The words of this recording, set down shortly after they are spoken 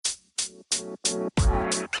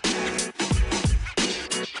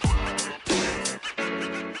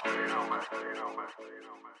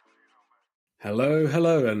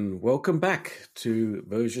Hello, and welcome back to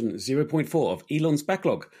version 0.4 of Elon's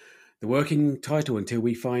Backlog, the working title until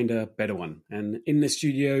we find a better one. And in the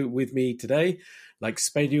studio with me today, like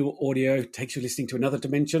spatial audio takes you listening to another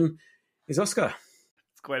dimension, is Oscar.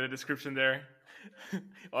 It's quite a description there.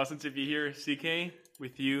 Awesome to be here, CK,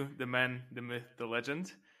 with you, the man, the myth, the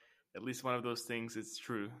legend. At least one of those things is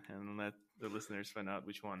true, and let the listeners find out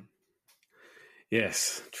which one.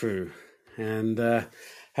 Yes, true. And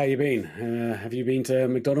how you been? Have you been to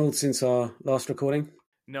McDonald's since our last recording?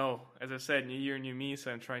 No, as I said, new year, new me,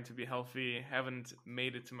 so I'm trying to be healthy. Haven't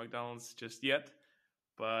made it to McDonald's just yet,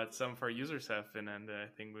 but some of our users have been, and I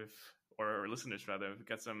think or our listeners rather, we've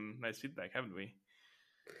got some nice feedback, haven't we?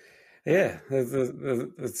 Yeah,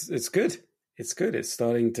 it's good. It's good. It's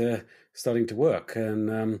starting to work.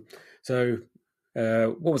 And so,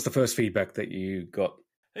 what was the first feedback that you got?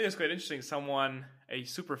 I think it's quite interesting. Someone, a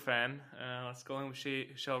super fan, let's go on with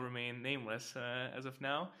shall remain nameless as of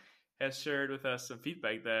now, has shared with us some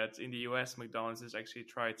feedback that in the US, McDonald's has actually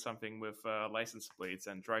tried something with license plates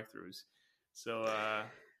and drive-thrus. So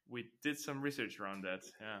we did some research around that.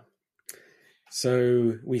 Yeah.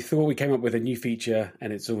 So we thought we came up with a new feature,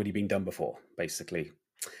 and it's already been done before, basically.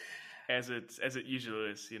 As it usually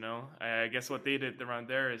is, you know. I guess what they did around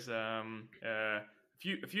there is a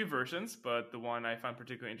few versions, but the one I found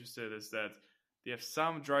particularly interested is that they have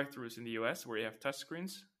some drive-thrus in the US where you have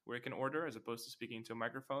touchscreens where you can order as opposed to speaking to a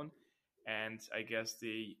microphone. And I guess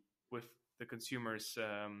with the consumer's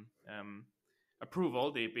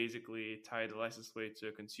approval, they basically tie the license plate to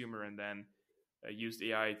a consumer and then used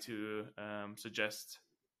AI to suggest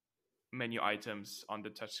menu items on the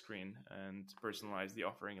touchscreen and personalize the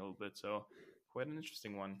offering a little bit. So quite an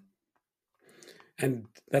interesting one. And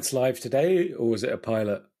that's live today, or was it a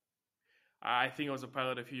pilot? I think it was a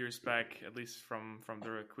pilot a few years back, at least from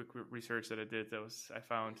the quick research that I did. I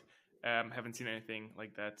found. Haven't seen anything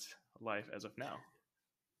like that live as of now.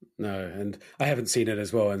 No, and I haven't seen it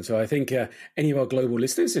as well. And so I think any of our global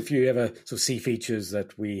listeners, if you ever sort of see features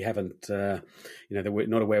that we haven't, that we're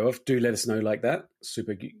not aware of, do let us know like that.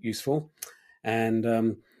 Super useful. And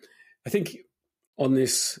I think on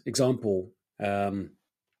this example,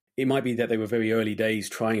 it might be that they were very early days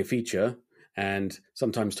trying a feature, and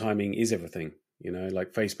sometimes timing is everything. You know,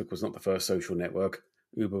 like Facebook was not the first social network.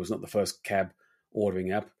 Uber was not the first cab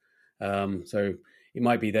ordering app. So it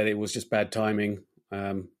might be that it was just bad timing.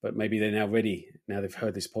 But maybe they're now ready. Now they've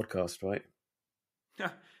heard this podcast, right?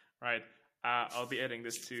 Right. I'll be adding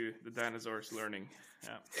this to the dinosaurs learning.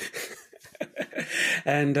 Yeah.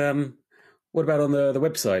 And what about on the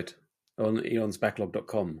website, on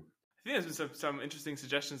elonsbacklog.com? I think there's been some interesting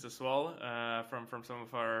suggestions as well from some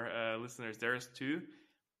of our listeners there too.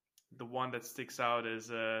 The one that sticks out is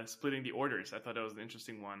splitting the orders. I thought that was an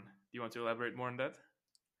interesting one. Do you want to elaborate more on that?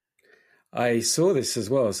 I saw this as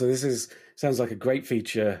well. So sounds like a great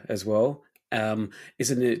feature as well.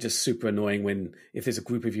 Isn't it just super annoying if there's a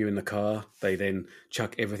group of you in the car, they then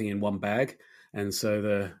chuck everything in one bag? And so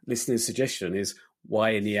the listener's suggestion is,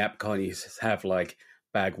 why in the app can't you have like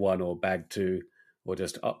bag 1 or bag 2, or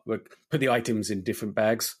just put the items in different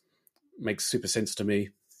bags? Makes super sense to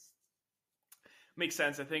me. Makes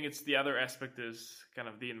sense. I think it's the other aspect is kind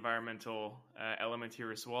of the environmental element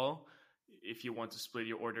here as well. If you want to split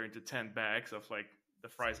your order into 10 bags of like the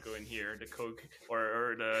fries go in here, the Coke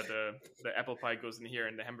or the apple pie goes in here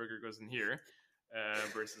and the hamburger goes in here,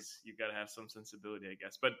 versus you got to have some sensibility, I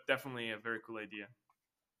guess. But definitely a very cool idea.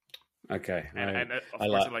 Okay. And of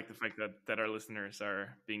course, I like the fact that our listeners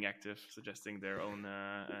are being active, suggesting their own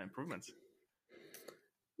improvements.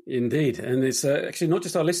 Indeed. And it's actually not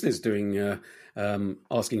just our listeners doing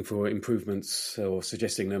asking for improvements or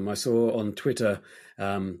suggesting them. I saw on Twitter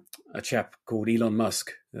a chap called Elon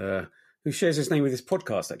Musk, who shares his name with his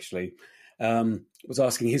podcast, actually, was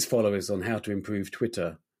asking his followers on how to improve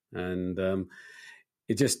Twitter. And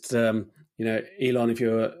it just, Elon, if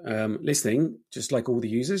you're listening, just like all the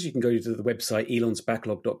users, you can go to the website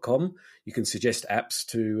elonsbacklog.com. You can suggest apps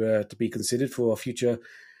to be considered for our future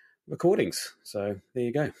recordings. So there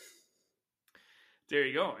you go. There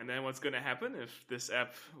you go. And then what's going to happen if this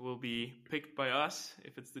app will be picked by us,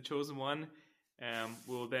 if it's the chosen one,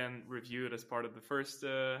 we'll then review it as part of the first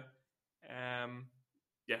half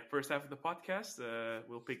of the podcast.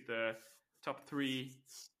 We'll pick the top 3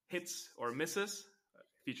 hits or misses,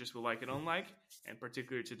 features we like and don't like, and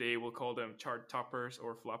particularly today we'll call them chart toppers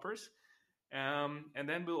or floppers. And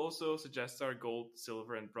then we'll also suggest our gold,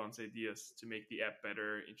 silver, and bronze ideas to make the app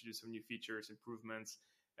better, introduce some new features, improvements,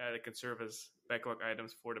 that can serve as backlog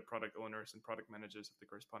items for the product owners and product managers of the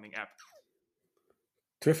corresponding app.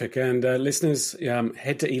 Terrific. And listeners,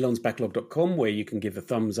 head to elonsbacklog.com where you can give a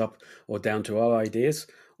thumbs up or down to our ideas,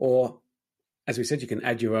 or as we said, you can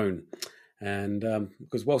add your own. And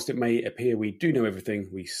because whilst it may appear we do know everything,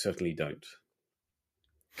 we certainly don't.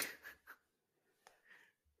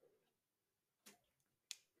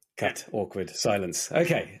 Cut. Awkward silence.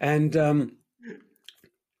 Okay. And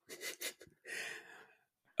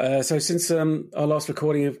so since our last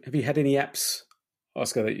recording, have you had any apps,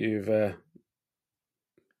 Oscar, that you've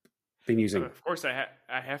been using? Of course, I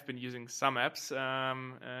have been using some apps.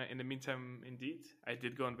 In the meantime, indeed, I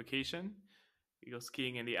did go on vacation. We go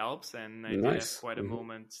skiing in the Alps, and I did have quite a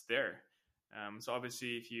moment there. So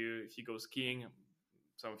obviously, if you go skiing,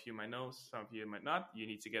 some of you might know, some of you might not. You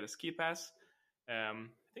need to get a ski pass. I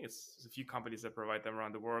think there's a few companies that provide them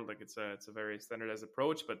around the world. Like it's a very standardized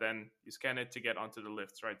approach, but then you scan it to get onto the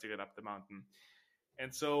lifts, right, to get up the mountain.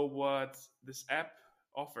 And so what this app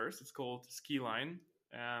offers, it's called Skiline.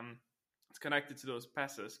 It's connected to those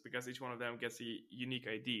passes because each one of them gets a unique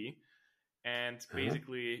ID. And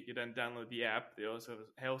basically, you then download the app. They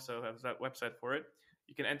also have that website for it.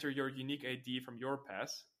 You can enter your unique ID from your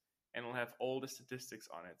pass, and it'll have all the statistics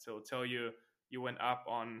on it. So it'll tell you went up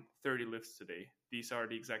on 30 lifts today. These are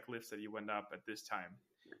the exact lifts that you went up at this time.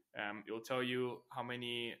 It'll tell you how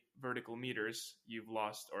many vertical meters you've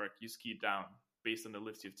lost or you skied down based on the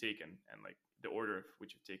lifts you've taken and like the order of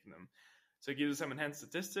which you've taken them. So it gives you some enhanced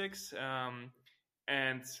statistics.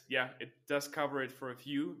 And yeah, it does cover it for a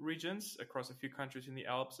few regions across a few countries in the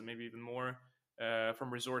Alps and maybe even more from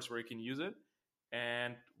resorts where you can use it.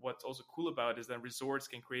 And what's also cool about it is that resorts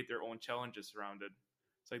can create their own challenges around it.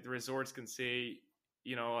 So like the resorts can say,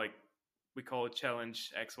 like we call it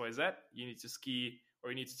challenge XYZ. You need to ski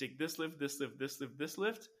or you need to take this lift, this lift, this lift, this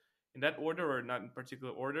lift in that order or not in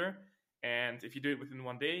particular order. And if you do it within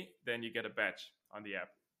one day, then you get a badge on the app.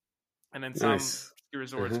 And then some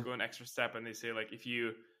resorts go an extra step and they say like if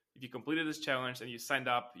you completed this challenge and you signed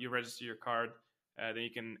up, you register your card, then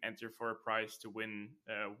you can enter for a prize to win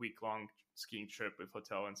a week-long skiing trip with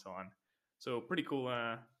hotel and so on. So pretty cool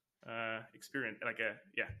experience, like a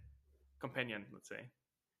companion, let's say.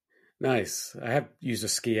 Nice. I have used a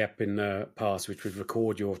ski app in the past which would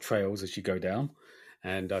record your trails as you go down,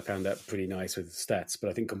 and I found that pretty nice with stats. But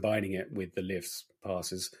I think combining it with the lifts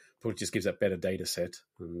passes probably just gives that better data set.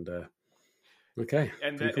 And okay,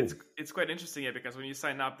 and cool. it's quite interesting because when you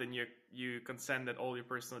sign up, then you consent that all your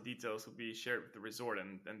personal details will be shared with the resort,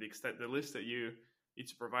 and the list that you need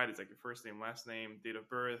to provide is like your first name, last name, date of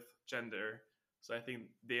birth, gender. So I think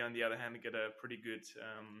they, on the other hand, get a pretty good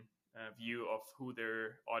view of who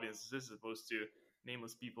their audience is, as opposed to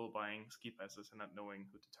nameless people buying ski passes and not knowing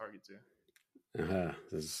who to target to.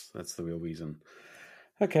 That's the real reason.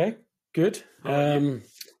 Okay, good.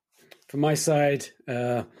 From my side,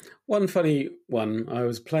 one funny one, I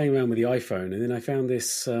was playing around with the iPhone and then I found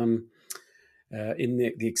this in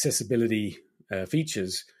the accessibility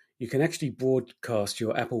features, you can actually broadcast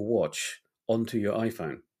your Apple Watch onto your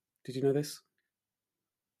iPhone. Did you know this?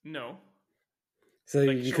 No. So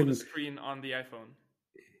like you show can the screen on the iPhone.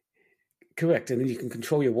 Correct, and then you can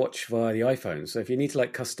control your watch via the iPhone. So if you need to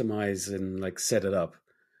like customize and like set it up,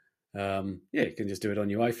 you can just do it on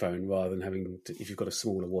your iPhone rather than having to, if you've got a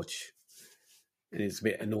smaller watch. And it's a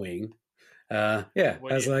bit annoying. Why do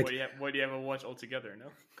you have a watch altogether?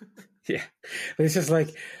 No. Yeah, but it's just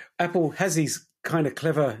like Apple has these kind of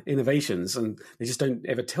clever innovations, and they just don't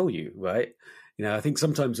ever tell you, right? I think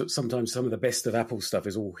sometimes some of the best of Apple stuff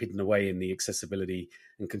is all hidden away in the accessibility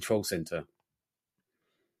and control center.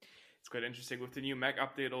 It's quite interesting. With the new Mac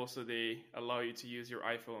update, also they allow you to use your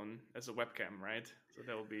iPhone as a webcam, right? So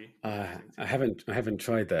that will be. I haven't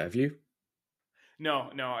tried that. Have you? No.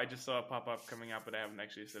 I just saw a pop up coming up, but I haven't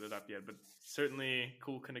actually set it up yet. But certainly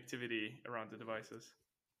cool connectivity around the devices.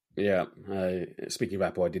 Yeah. Speaking of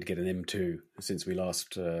Apple, I did get an M2 since we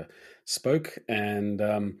last spoke, and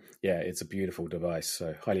it's a beautiful device.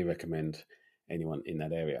 So highly recommend anyone in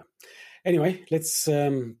that area. Anyway, let's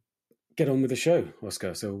get on with the show,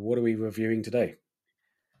 Oscar. So what are we reviewing today?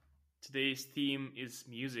 Today's theme is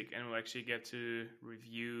music, and we'll actually get to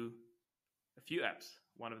review a few apps.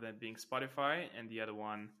 One of them being Spotify, and the other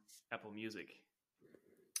one Apple Music.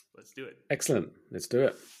 Let's do it. Excellent. Let's do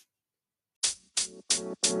it.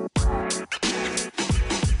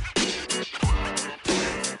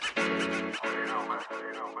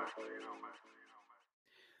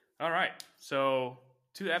 All right, so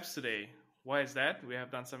 2 apps today. Why is that? We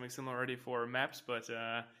have done something similar already for maps, but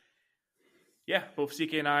Yeah, both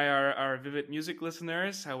CK and I are Vivid music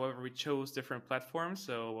listeners. However, we chose different platforms.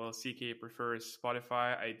 So while CK prefers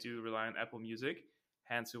Spotify, I do rely on Apple Music.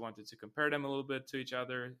 Hence, we wanted to compare them a little bit to each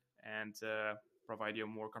other and provide you a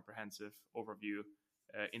more comprehensive overview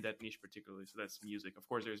in that niche, particularly. So that's music. Of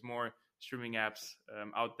course, there's more streaming apps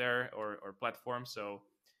out there or platforms. So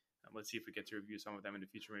let's see if we get to review some of them in the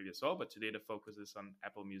future, maybe as well. But today, the focus is on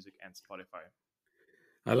Apple Music and Spotify.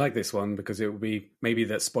 I like this one because it would be maybe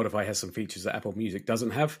that Spotify has some features that Apple Music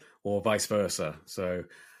doesn't have, or vice versa. So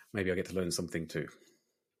maybe I get to learn something too.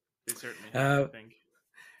 They certainly have, I think.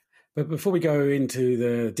 But before we go into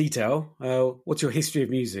the detail, what's your history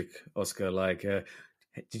of music, Oscar? Like,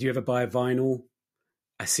 did you ever buy a vinyl,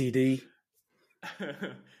 a CD?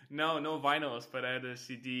 No vinyls, but I had a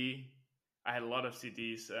CD. I had a lot of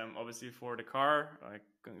CDs, obviously for the car, like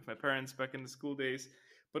going with my parents back in the school days.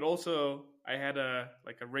 But also, I had a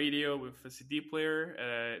radio with a CD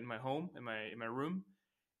player in my home, in my room,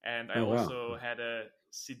 and I also had a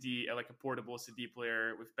CD, like a portable CD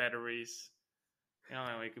player with batteries. You know,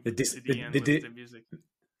 like you could put the CD and listen to music.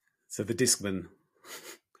 So the Discman.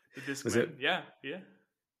 The Discman, yeah. Yeah,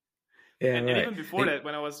 and right. even before that,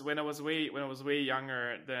 when I was way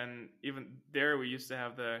younger, then even there we used to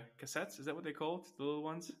have the cassettes. Is that what they called? The little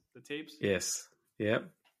ones, the tapes. Yes. Yep.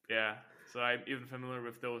 Yeah. So I'm even familiar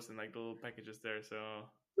with those and like the little packages there. So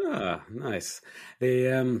nice.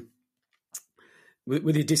 The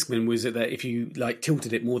with the Discman, was it that if you like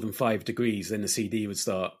tilted it more than 5 degrees, then the CD would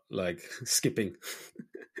start like skipping?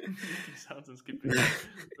 Sounds and skipping.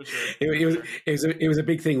 For sure. It was a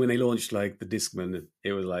big thing when they launched like the Discman.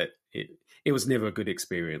 It was like it was never a good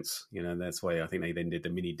experience, you know. And that's why I think they then did the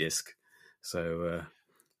mini disc. So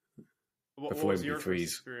what was your first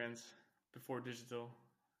experience before digital?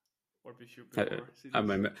 Or before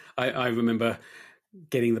CDs? I remember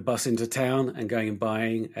getting the bus into town and going and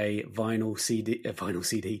buying a vinyl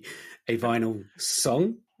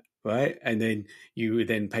song, right? And then you would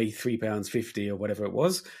then pay £3.50 or whatever it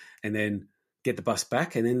was, and then get the bus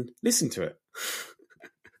back and then listen to it.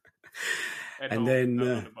 At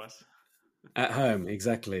home, at home,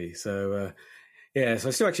 exactly. So so I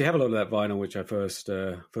still actually have a lot of that vinyl, which I first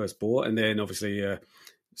bought, and then obviously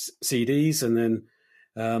CDs, and then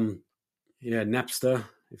Napster.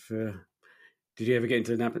 Did you ever get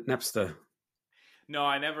into Napster? No,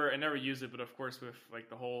 I never used it, but of course with like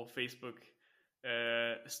the whole Facebook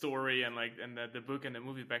story and like the book and the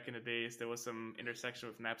movie back in the days, there was some intersection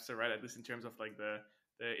with Napster, right? At least in terms of like the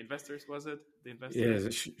investors, was it? The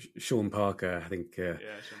investors? Yeah, Sean Parker, I think.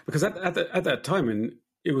 Because at that time, and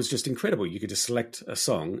it was just incredible. You could just select a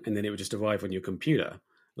song, and then it would just arrive on your computer.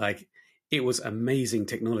 Like, it was amazing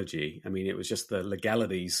technology. I mean, it was just the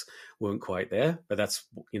legalities weren't quite there, but that's,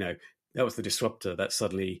 that was the disruptor that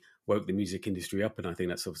suddenly woke the music industry up, and I think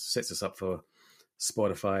that sort of sets us up for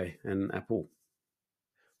Spotify and Apple.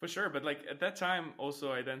 For sure, but like at that time,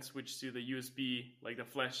 also I then switched to the USB, like the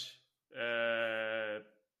flash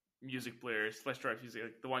music players, flash drive music,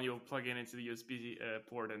 like the one you'll plug into the USB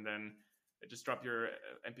port, and then just drop your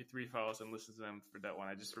MP3 files and listen to them for that one.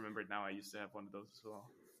 I just remembered now I used to have one of those as well.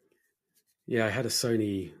 Yeah, I had a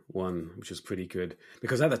Sony one, which was pretty good,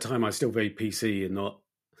 because at the time I was still very PC and not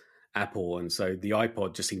Apple, and so the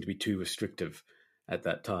iPod just seemed to be too restrictive at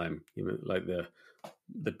that time. Like the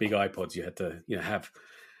big iPods, you had to have.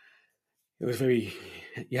 It was you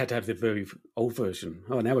had to have the very old version.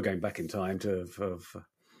 Oh, now we're going back in time to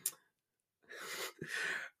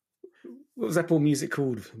what was Apple Music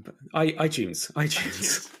called? iTunes.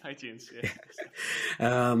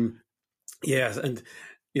 Yeah. And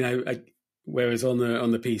whereas on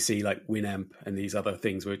the PC, like Winamp and these other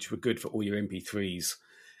things, which were good for all your MP3s.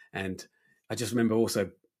 And I just remember also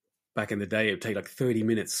back in the day, it would take like 30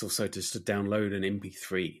 minutes or so just to download an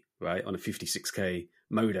MP3, right, on a 56K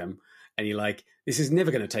modem. And you're like, this is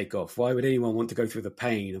never going to take off. Why would anyone want to go through the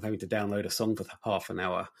pain of having to download a song for half an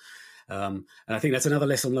hour? And I think that's another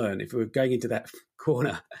lesson learned. If we're going into that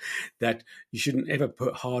corner, that you shouldn't ever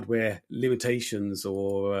put hardware limitations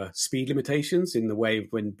or speed limitations in the way of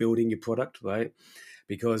when building your product, right?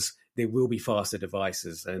 Because there will be faster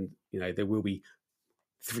devices, and there will be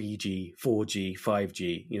 3G, 4G,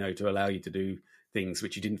 5G, to allow you to do things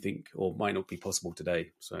which you didn't think or might not be possible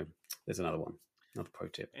today. So there's another one. Another pro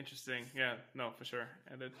tip. Interesting. Yeah, no, for sure.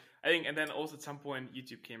 And then I think, and then also at some point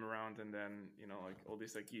YouTube came around, and then like all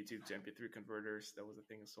these like YouTube to MP3 converters, that was a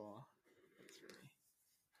thing as well.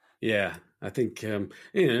 Yeah, I think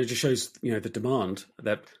it just shows the demand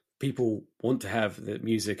that people want to have the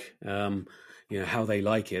music, how they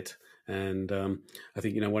like it, and I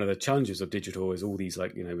think one of the challenges of digital is all these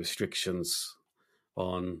restrictions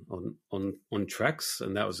on tracks,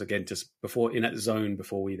 and that was again just before in that zone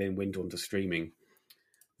before we then went on to streaming.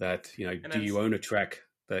 That And do then you own a track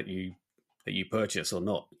that you purchase or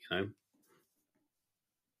not? yeah,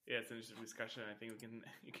 it's an interesting discussion. I think we can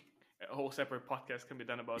a whole separate podcast can be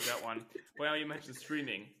done about that one. But now you mentioned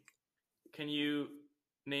streaming. Can you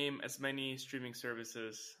name as many streaming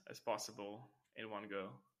services as possible in one go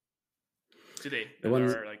today The that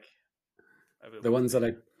ones are like available the ones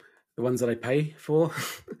today? the ones that I pay for.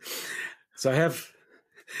 So I have.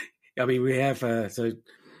 I mean, we have so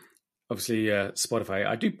obviously Spotify.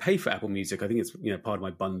 I do pay for Apple Music. I think it's part of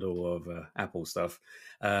my bundle of Apple stuff.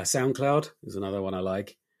 SoundCloud is another one I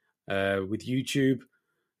like. With YouTube,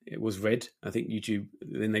 it was Red. I think YouTube.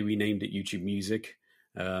 Then they renamed it YouTube Music,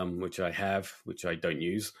 which I have, which I don't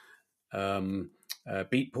use.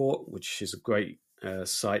 Beatport, which is a great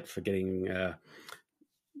site for getting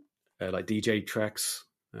like DJ tracks.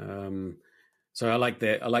 So I like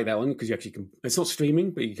that. I like that one because you actually can. It's not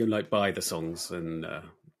streaming, but you can like buy the songs and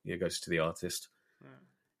it goes to the artist. Yeah.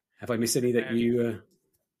 Have I missed any that you?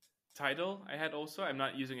 Tidal, I had also. I'm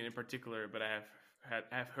not using it in particular, but I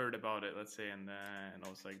have heard about it. Let's say, and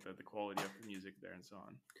also like the quality of the music there and so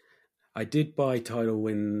on. I did buy Tidal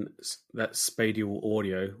when that Spatial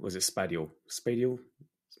Audio was it Spatial? Spatial?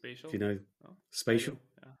 Do you know Oh, Spatial?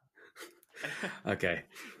 Yeah. Okay.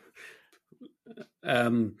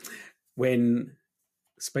 When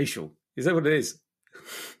Spatial is that what it is?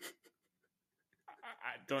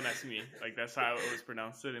 Don't ask me. Like that's how I always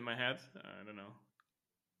pronounce it in my head. I don't know.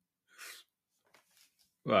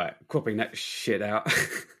 Right, cropping that shit out.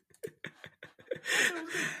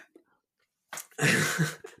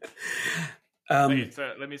 Okay,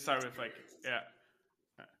 so let me start with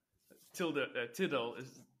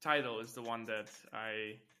Tidal is the one that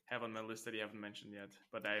I have on my list that you haven't mentioned yet,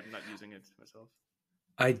 but I'm not using it myself.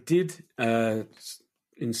 I did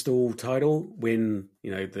install Tidal when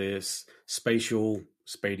this spatial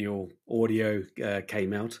audio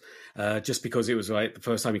came out, just because it was like the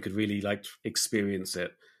first time you could really like experience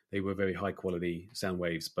it. They were very high quality sound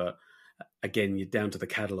waves, but again, you're down to the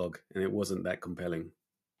catalog, and it wasn't that compelling.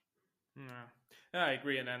 Yeah, I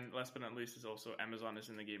agree. And then last but not least is also Amazon is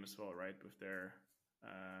in the game as well, right? With their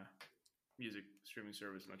music streaming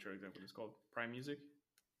service. I'm not sure exactly what it's called. Prime Music.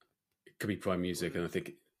 It could be Prime Music, and I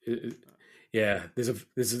think. Yeah, I think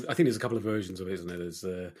there's a couple of versions of it, isn't there? There's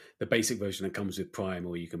the basic version that comes with Prime,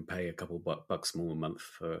 or you can pay a couple bucks more a month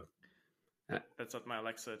for. That's what my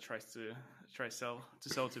Alexa tries to sell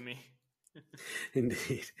to me.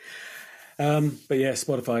 Indeed. But yeah,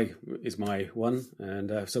 Spotify is my one.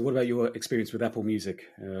 And so, what about your experience with Apple Music?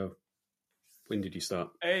 When did you start?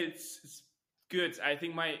 It's good. I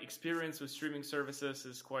think my experience with streaming services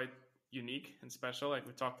is quite unique and special. Like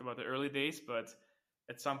we talked about the early days, but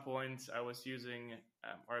at some point I was using,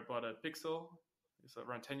 or I bought a Pixel. It's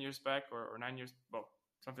around 10 years back or 9 years, well,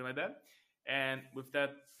 something like that. And with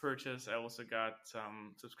that purchase, I also got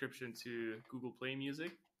some subscription to Google Play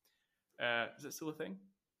Music. Is that still a thing?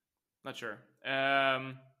 Not sure.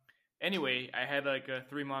 Anyway, I had like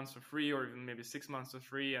 3 months for free, or even maybe 6 months for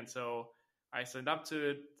free, and so I signed up to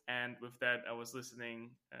it. And with that, I was listening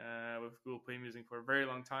with Google Play Music for a very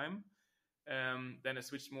long time. Then I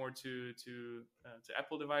switched more to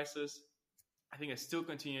Apple devices. I think I still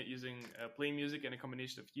continued using Play Music and a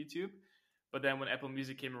combination of YouTube. But then when Apple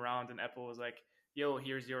Music came around, and Apple was like, "Yo,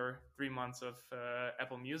 here's your 3 months of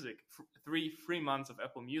Apple Music, 3 free months of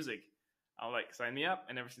Apple Music." I'll like sign me up,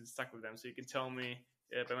 and ever since stuck with them. So you can tell me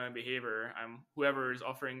by my behavior, whoever is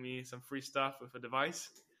offering me some free stuff with a device,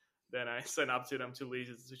 then I sign up to it. I'm too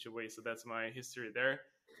lazy to switch away. So that's my history there.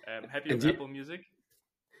 Happy with Apple Music.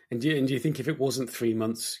 And do you think if it wasn't 3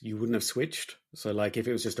 months, you wouldn't have switched? So like if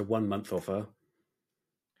it was just a 1 month offer?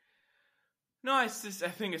 No, I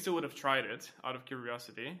think I still would have tried it out of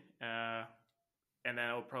curiosity. And then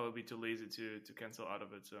I would probably be too lazy to cancel out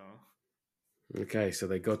of it. So. Okay, so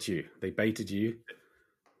they got you. They baited you.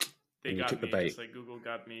 They got took me, the bait. just like Google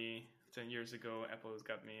got me 10 years ago. Apple has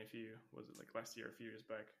got me last year, a few years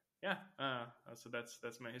back. Yeah. So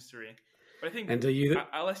that's my history. But I think. And are you?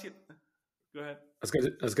 I'll ask you. Go ahead. I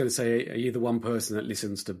was going to say, are you the one person that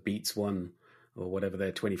listens to Beats One or whatever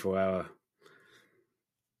their 24-hour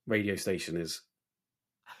radio station is?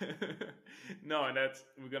 No, and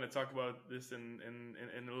we're going to talk about this in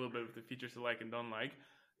a little bit with the features I like and don't like.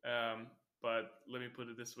 But let me put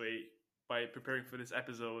it this way: by preparing for this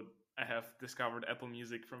episode, I have discovered Apple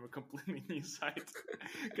Music from a completely new site.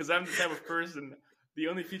 Because I'm the type of person, the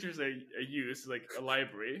only features I use is like a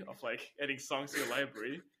library of like adding songs to a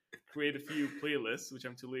library, create a few playlists, which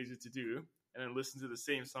I'm too lazy to do, and then listen to the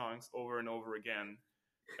same songs over and over again.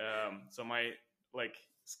 So my like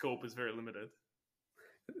scope is very limited.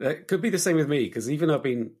 That could be the same with me, because even I've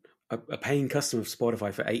been a paying customer of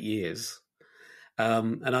Spotify for 8 years,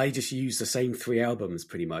 and I just use the same 3 albums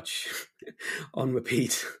pretty much on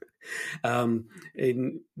repeat. When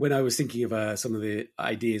I was thinking of some of the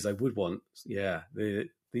ideas I would want,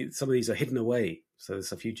 some of these are hidden away, so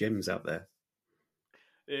there's a few gems out there.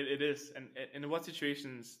 It is. And in what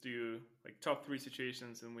situations do you, like, top 3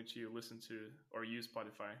 situations in which you listen to or use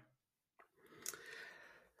Spotify?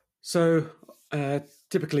 So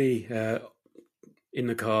typically in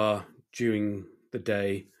the car, during the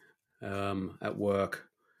day, at work,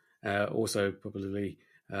 also probably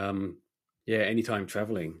anytime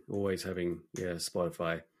traveling, always having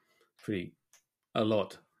Spotify, pretty a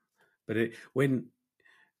lot. But it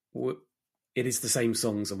is the same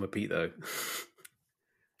songs on repeat though.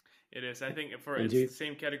 It is. I think it's the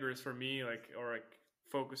same categories for me, like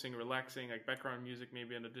focusing, relaxing, like background music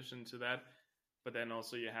maybe in addition to that. But then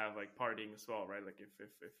also you have like partying as well, right? Like if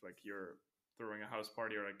like you're throwing a house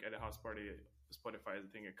party or like at a house party, Spotify is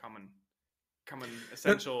I think a common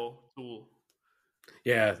essential tool.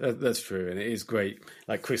 Yeah, that's true, and it is great.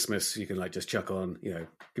 Like Christmas, you can like just chuck on, give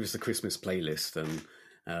us the Christmas playlist, and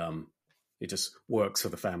it just works for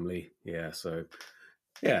the family. Yeah, so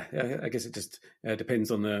yeah, I guess it just depends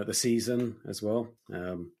on the season as well,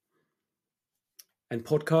 and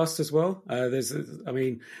podcasts as well.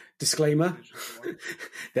 Disclaimer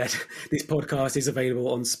that this podcast is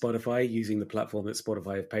available on Spotify using the platform that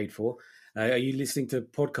Spotify have paid for. Are you listening to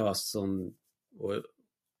podcasts on? Well,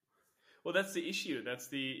 that's the issue. That's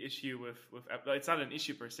the issue with Apple. It's not an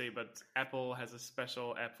issue per se, but Apple has a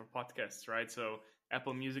special app for podcasts, right? So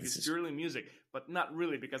Apple Music is purely music, but not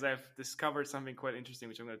really, because I've discovered something quite interesting,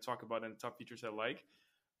 which I'm going to talk about in the top features I like.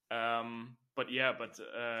 But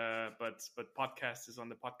podcast is on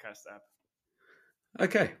the podcast app.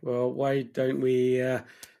 Okay, well, why don't we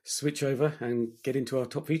switch over and get into our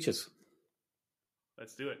top features?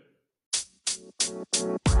 Let's do it.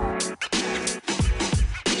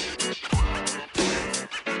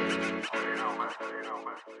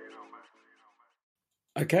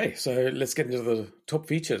 Okay, so let's get into the top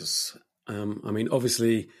features.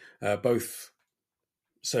 Obviously, both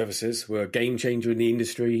services were a game changer in the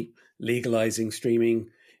industry, legalizing streaming,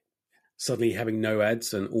 suddenly having no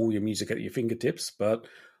ads and all your music at your fingertips. But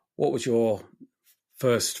what was your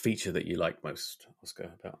first feature that you liked most,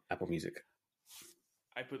 Oscar, about Apple Music?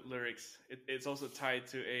 I put lyrics. It's also tied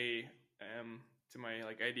to to my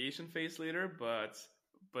like ideation phase later, but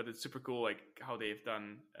it's super cool like how they've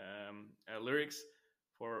done lyrics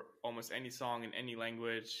for almost any song in any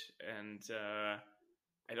language, and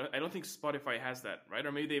I don't think Spotify has that, right?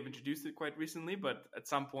 Or maybe they've introduced it quite recently, but at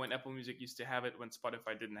some point Apple Music used to have it when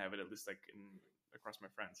Spotify didn't have it, at least like across my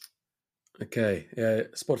friends. Okay,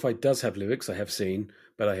 Spotify does have lyrics, I have seen,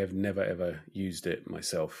 but I have never ever used it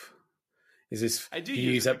myself. Is this? I do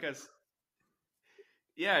use it because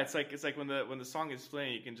it's like when the song is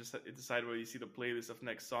playing, you can just decide whether you see the playlist of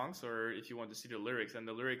next songs or if you want to see the lyrics. And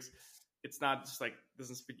the lyrics, it's not just like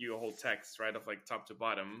doesn't spit you a whole text, right, of like top to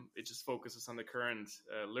bottom. It just focuses on the current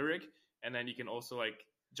lyric, and then you can also like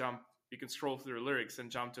jump. You can scroll through the lyrics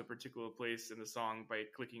and jump to a particular place in the song by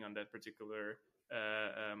clicking on that particular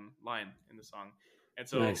line in the song. And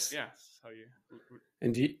so, nice. Yeah, that's how you.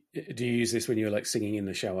 And do you use this when you're like singing in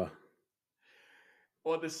the shower?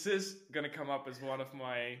 Well, this is going to come up as one of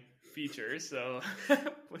my features, so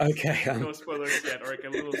okay. No spoilers yet, or like a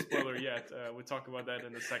little spoiler yet. We'll talk about that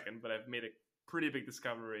in a second, but I've made a pretty big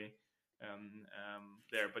discovery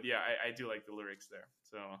there. But yeah, I do like the lyrics there.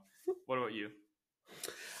 So what about you?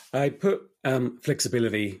 I put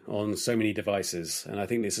flexibility on so many devices, and I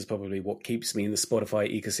think this is probably what keeps me in the Spotify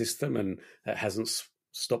ecosystem, and that hasn't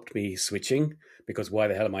stopped me switching, because why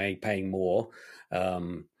the hell am I paying more?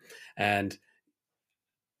 And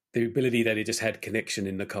the ability that it just had connection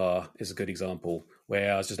in the car is a good example,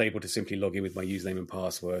 where I was just able to simply log in with my username and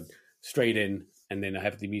password straight in, and then I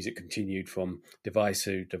have the music continued from device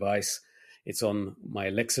to device. It's on my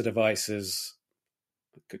Alexa devices,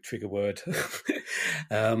 good trigger word.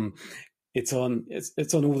 It's on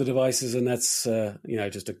all the devices, and that's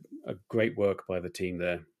just a great work by the team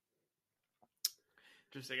there.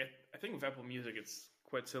 Interesting. I think with Apple Music, it's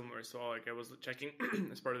quite similar. So like I was checking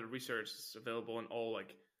as part of the research, it's available on all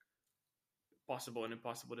like possible and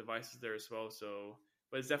impossible devices there as well. So,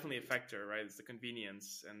 but it's definitely a factor, right? It's the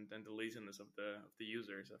convenience and the laziness of the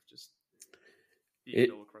users of just being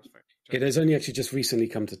able to cross-factor. It has only actually just recently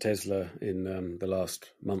come to Tesla in the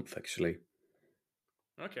last month, actually.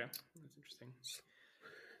 Okay, that's interesting.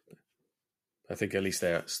 I think at least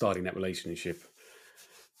they're starting that relationship.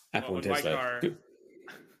 Apple and Tesla. My car,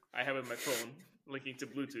 I have it on my phone. linking to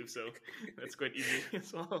Bluetooth, so that's quite easy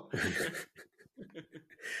as well.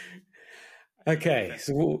 Okay,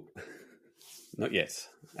 so not yet.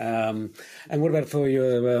 And what about for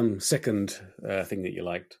your second thing that you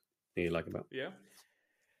like about? Yeah.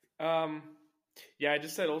 Yeah, I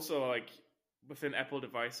just said also like within Apple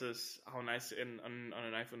devices, how nice on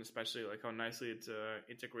an iPhone especially, like how nicely it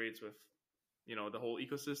integrates with the whole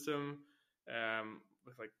ecosystem,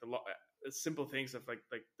 with like simple things of like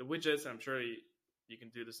the widgets. I'm sure you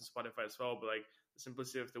can do this in Spotify as well, but like the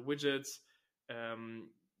simplicity of the widgets.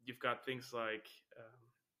 You've got things like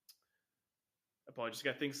apologies.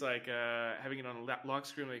 You got things like having it on a lock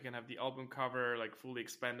screen where you can have the album cover like fully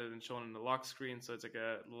expanded and shown in the lock screen. So it's like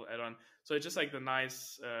a little add-on. So it's just like the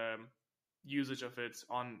nice usage of it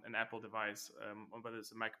on an Apple device, whether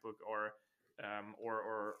it's a MacBook or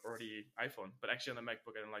the iPhone. But actually on the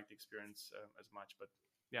MacBook, I don't like the experience as much. But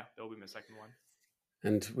yeah, that'll be my second one.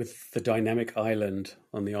 And with the dynamic island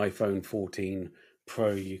on the iPhone 14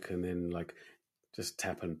 Pro, you can then like just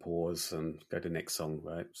tap and pause and go to the next song,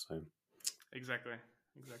 right? So exactly.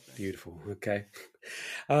 Beautiful. Okay.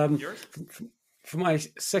 Yours? For my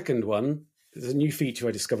second one, there's a new feature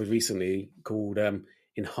I discovered recently called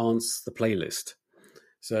Enhance the Playlist.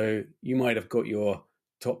 So you might have got your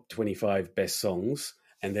top 25 best songs,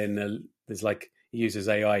 and then there's like it uses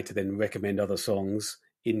AI to then recommend other songs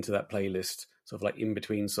into that playlist, sort of like in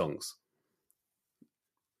between songs.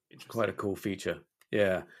 It's quite a cool feature.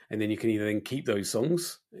 Yeah. And then you can either then keep those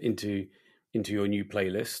songs into your new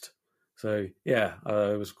playlist. So yeah,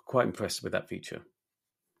 I was quite impressed with that feature.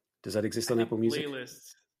 Does that exist on Apple Music?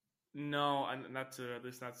 Playlists, no, and not to at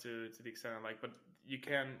least not to the extent I like, but you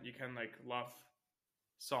can like love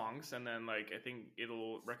songs, and then like I think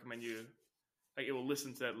it'll recommend you, like it will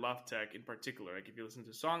listen to that love tag in particular. Like if you listen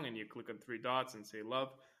to a song and you click on three dots and say love,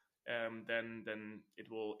 then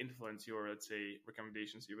it will influence your, let's say,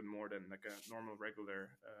 recommendations even more than like a normal regular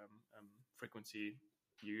frequency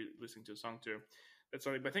you listening to a song to. That's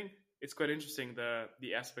something. But I think it's quite interesting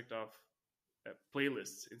the aspect of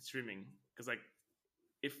playlists in streaming, because like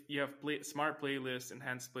if you have smart playlists,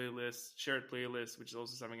 enhanced playlists, shared playlists, which is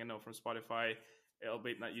also something I know from Spotify,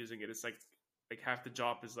 albeit not using it, it's like half the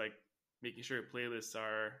job is like making sure your playlists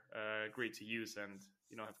are great to use and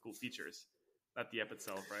have cool features, not the app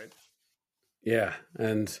itself, right? Yeah,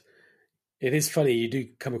 and it is funny, you do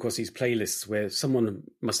come across these playlists where someone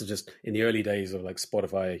must have just, in the early days of like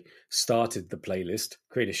Spotify, started the playlist,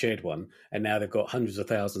 created a shared one, and now they've got hundreds of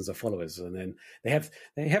thousands of followers. And then they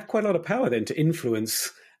have quite a lot of power then to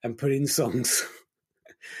influence and put in songs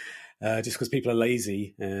just because people are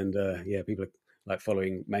lazy and people are like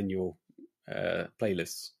following manual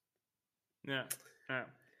playlists. Yeah.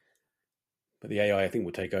 But the AI, I think,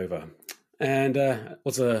 will take over. And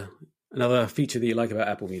what's another feature that you like about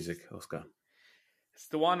Apple Music, Oscar? It's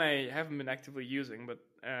the one I haven't been actively using, but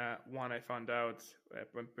one I found out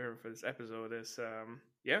when preparing for this episode is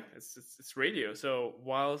it's radio. So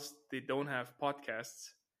whilst they don't have podcasts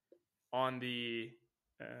on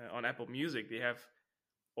on Apple Music, they have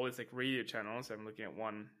all these like radio channels. I'm looking at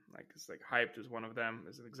one, like it's like Hyped is one of them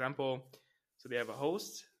as an example. So they have a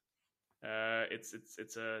host.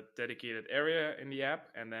 It's a dedicated area in the app,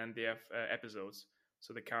 and then they have episodes.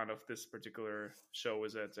 So the count of this particular show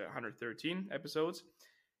is at 113 episodes,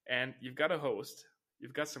 and you've got a host,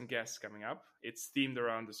 you've got some guests coming up. It's themed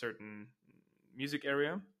around a certain music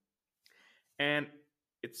area, and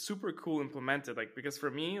it's super cool implemented. Like, because for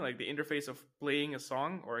me, like the interface of playing a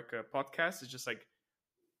song or like a podcast is just like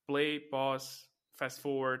play, pause, fast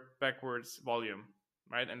forward, backwards, volume,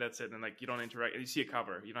 right? And that's it. And like you don't interact. You see a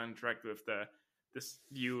cover. You don't interact with this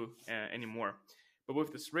view anymore. But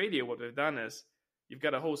with this radio, what they've done is you've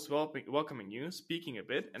got a host welcoming you, speaking a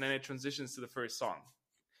bit, and then it transitions to the first song.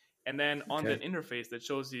 And then on that interface that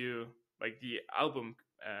shows you like the album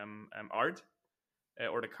art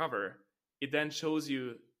or the cover, it then shows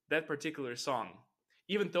you that particular song.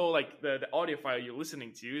 Even though like the audio file you're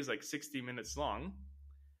listening to is like 60 minutes long,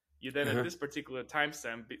 you then at this particular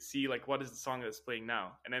timestamp see like what is the song that's playing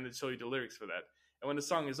now, and then it show you the lyrics for that. And when the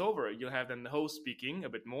song is over, you'll have then the host speaking a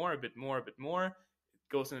bit more. It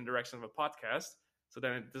goes in the direction of a podcast. So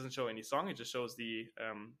then it doesn't show any song; it just shows the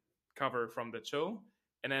cover from the show,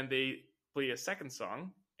 and then they play a second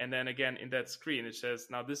song, and then again in that screen it says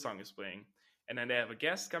now this song is playing, and then they have a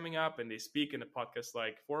guest coming up and they speak in a podcast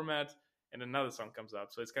like format, and another song comes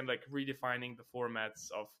up. So it's kind of like redefining the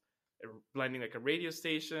formats of blending like a radio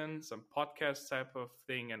station, some podcast type of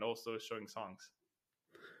thing, and also showing songs.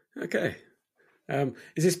 Okay.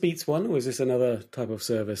 Is this Beats One or is this another type of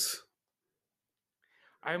service?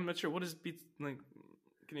 I'm not sure. What is Beats like?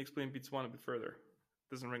 Can you explain Beats One a bit further?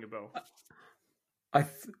 Doesn't ring a bell.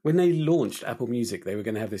 when they launched Apple Music, they were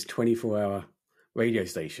going to have this 24-hour radio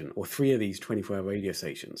station, or 3 of these 24-hour radio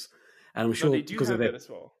stations. And I'm sure they do because have of their that as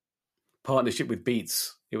well. partnership with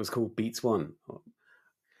Beats, it was called Beats One.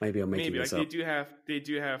 Maybe I'm making this up. They do have they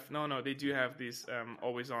do have these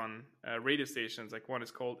always on radio stations. Like one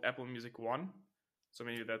is called Apple Music One, so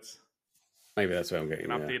maybe that's where I'm getting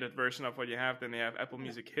an updated version of what you have. Then they have Apple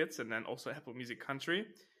Music Hits, and then also Apple Music Country,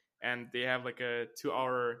 and they have like a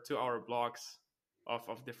 2-hour blocks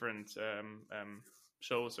of different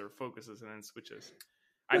shows or focuses and then switches.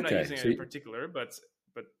 I'm not using it in particular, but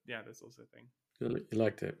yeah, that's also a thing. You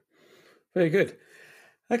liked it. Very good.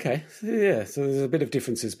 Okay, so there's a bit of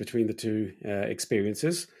differences between the two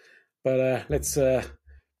experiences, but let's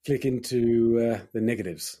flick into the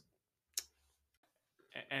negatives.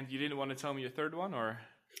 And you didn't want to tell me your third one, or?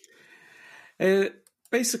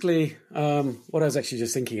 Basically, what I was actually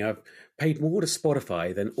just thinking, I've paid more to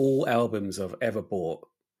Spotify than all albums I've ever bought.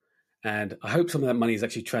 And I hope some of that money is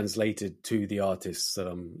actually translated to the artists that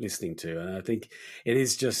I'm listening to. And I think it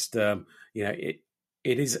is just, it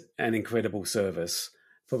is an incredible service,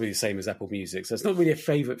 probably the same as Apple Music. So it's not really a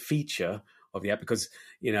favorite feature of the app because,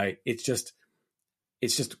 it's just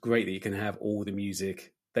great that you can have all the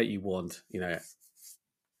music that you want,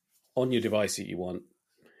 on your device that you want.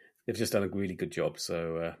 They've just done a really good job.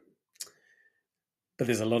 So, but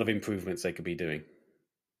there's a lot of improvements they could be doing.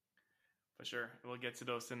 For sure. We'll get to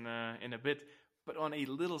those in a bit. But on a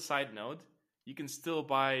little side note, you can still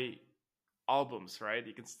buy albums, right?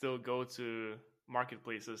 You can still go to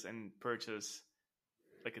marketplaces and purchase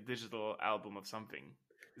like a digital album of something.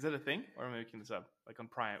 Is that a thing? Or am I making this up? Like on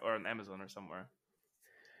Prime or on Amazon or somewhere?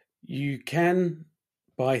 You can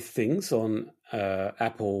buy things on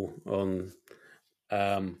Apple, on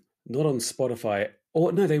not on Spotify.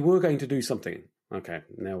 Or no, they were going to do something. Okay,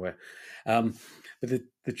 now we're... But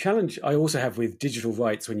the challenge I also have with digital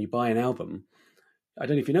rights when you buy an album, I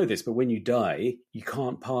don't know if you know this, but when you die, you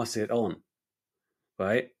can't pass it on,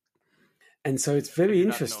 right? And so it's very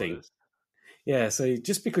interesting. Yeah, so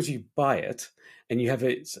just because you buy it and you have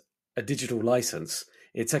a digital license,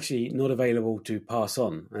 it's actually not available to pass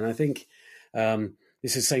on. And I think this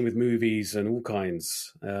is the same with movies and all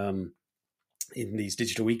kinds in these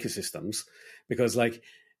digital ecosystems, because like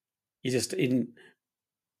you just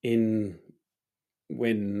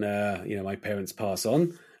when my parents pass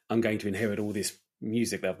on, I'm going to inherit all this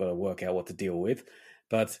music that I've got to work out what to deal with.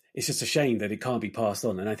 But it's just a shame that it can't be passed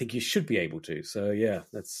on, and I think you should be able to. So yeah,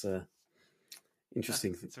 that's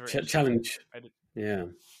interesting challenge. Yeah,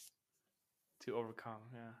 to overcome.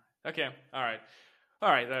 Yeah. Okay. All right.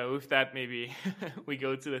 With that, maybe we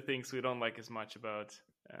go to the things we don't like as much about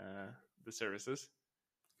the services.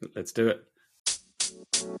 Let's do it.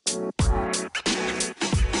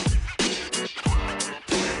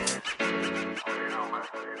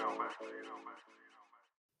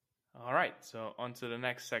 All right, so on to the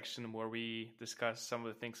next section where we discuss some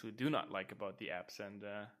of the things we do not like about the apps. And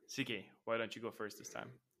CK, why don't you go first this time?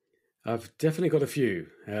 I've definitely got a few.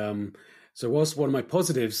 So whilst one of my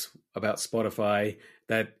positives about Spotify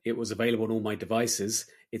that it was available on all my devices,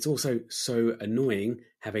 it's also so annoying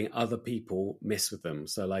having other people mess with them.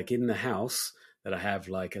 So like in the house that I have,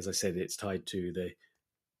 like, as I said, it's tied to the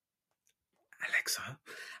Alexa.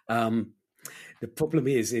 The problem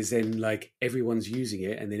is then like everyone's using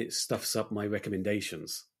it and then it stuffs up my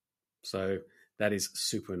recommendations. So that is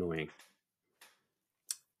super annoying.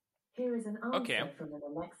 Here is an answer from an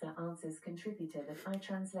Alexa Answers contributor that I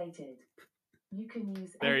translated. You can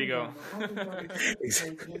use. There you go. You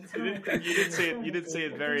did say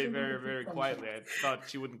it very, very, very quietly. I thought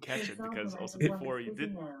she wouldn't catch it because also before you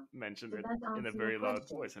did mention it in a very loud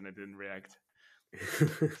voice and I didn't react.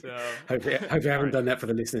 So hope you haven't done that for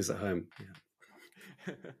the listeners at home. Yeah.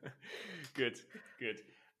 Good.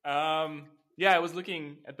 Yeah, I was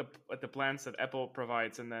looking at the plans that Apple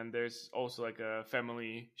provides, and then there's also like a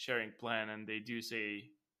family sharing plan, and they do say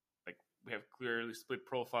like we have clearly split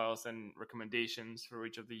profiles and recommendations for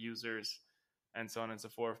each of the users, and so on and so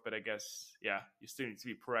forth. But I guess you still need to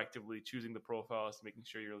be proactively choosing the profiles, making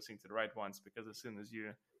sure you're listening to the right ones, because as soon as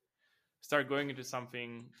you start going into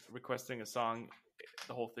something, requesting a song,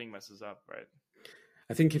 the whole thing messes up, right?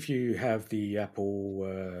 I think if you have the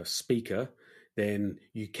Apple speaker, then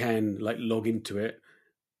you can like log into it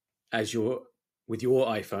as with your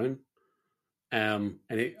iPhone, and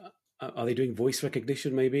are they doing voice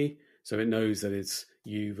recognition maybe, so it knows that it's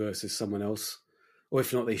you versus someone else, or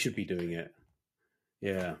if not, they should be doing it.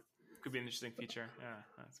 Yeah, could be an interesting feature. Yeah,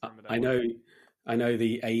 I know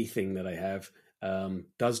the A thing that I have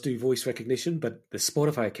does do voice recognition, but the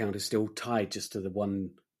Spotify account is still tied just to the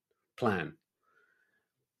one plan.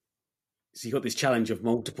 So you got this challenge of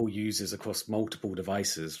multiple users across multiple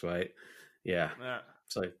devices, right? Yeah.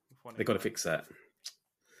 So they got to fix that.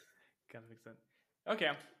 Gotta fix that. Okay,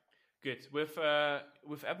 good. With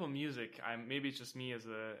Apple Music, maybe it's just me as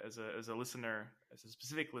a listener, as a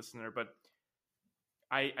specific listener, but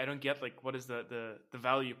I don't get like what is the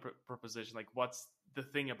value proposition? Like, what's the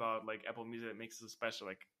thing about like Apple Music that makes it special?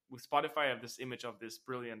 Like with Spotify, I have this image of this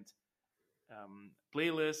brilliant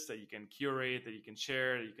playlist that you can curate, that you can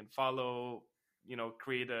share, that you can follow.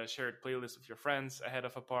 Create a shared playlist with your friends ahead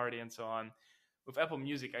of a party and so on. With Apple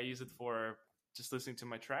Music, I use it for just listening to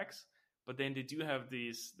my tracks. But then they do have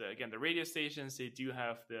the radio stations. They do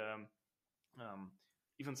have the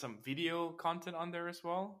even some video content on there as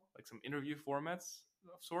well, like some interview formats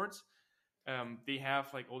of sorts. They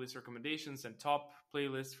have like all these recommendations and top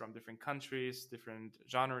playlists from different countries, different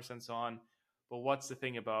genres, and so on. But what's the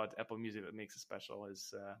thing about Apple Music that makes it special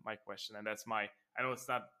is my question. And I know it's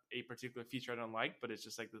not a particular feature I don't like, but it's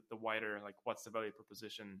just like the wider, like, what's the value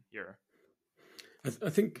proposition here? I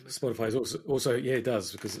think Spotify is also yeah, it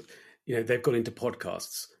does, because they've got into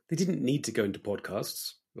podcasts. They didn't need to go into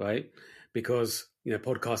podcasts, right? Because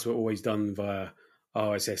podcasts were always done via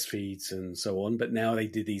RSS feeds and so on. But now they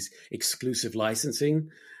did these exclusive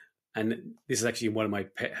licensing, and this is actually one of my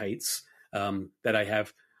pet hates that I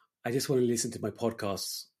have. I just want to listen to my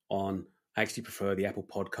podcasts on. I actually prefer the Apple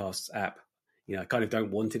Podcasts app. I kind of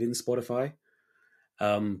don't want it in Spotify.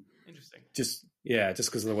 Interesting. Just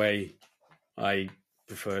because of the way I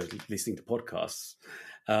prefer listening to podcasts.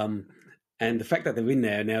 And the fact that they're in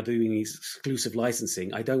there now doing these exclusive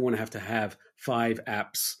licensing, I don't want to have 5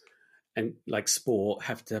 apps and like sport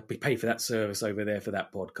have to pay for that service over there for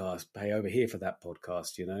that podcast, pay over here for that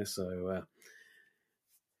podcast, So,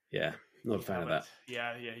 not a fan of that.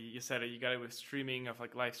 Yeah, you said it. You got it with streaming of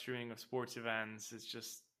like live streaming of sports events. It's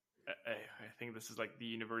just, I think this is like the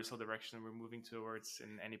universal direction we're moving towards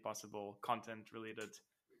in any possible content-related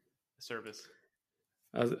service.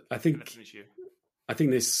 I think that's an issue. I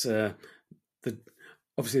think this,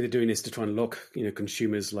 obviously they're doing this to try and lock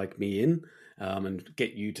consumers like me in and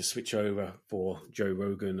get you to switch over for Joe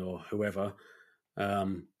Rogan or whoever.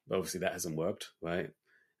 But obviously that hasn't worked, right?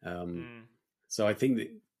 So I think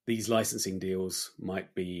that these licensing deals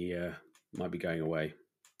might be going away.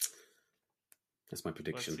 That's my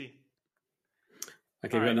prediction. Let's see.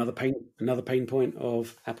 Okay, we got another pain point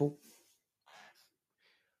of Apple.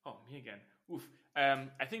 Oh, me again. Oof.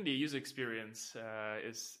 I think the user experience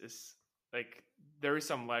is like there is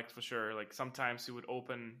some lag for sure. Like sometimes it would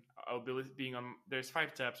open. I'll be being on. There's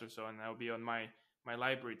 5 tabs or so, and I'll be on my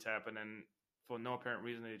library tab, and then for no apparent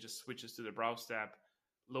reason it just switches to the browse tab,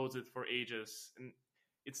 loads it for ages, and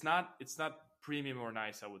it's not premium or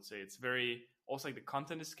nice. I would say it's very also like the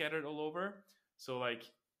content is scattered all over. So like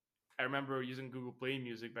I remember using Google Play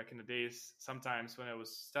Music back in the days. Sometimes when I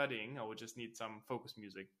was studying, I would just need some focus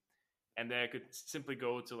music. And then I could simply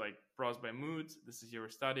go to like browse by mood. This is your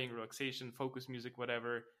studying, relaxation, focus music,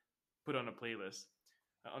 whatever. Put on a playlist.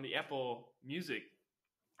 On the Apple Music,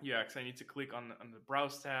 because I need to click on the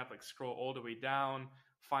browse tab, like scroll all the way down,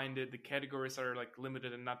 find it. The categories are like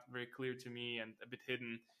limited and not very clear to me and a bit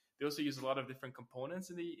hidden. They also use a lot of different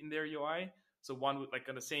components in their UI. So one would like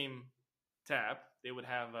on the same tab, they would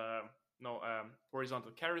have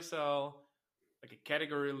horizontal carousel, like a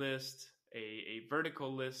category list, a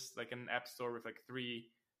vertical list, like an app store with like 3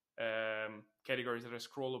 categories that are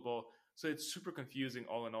scrollable. So it's super confusing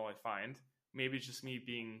all in all, I find. Maybe it's just me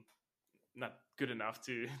being not good enough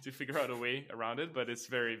to figure out a way around it, but it's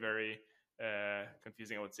very, very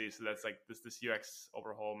confusing, I would say. So that's like this UX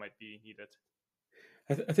overhaul might be needed.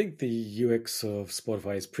 I think the UX of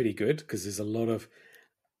Spotify is pretty good because there's a lot of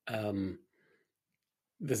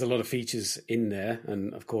features in there,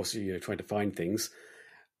 and of course you're trying to find things.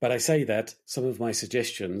 But I say that some of my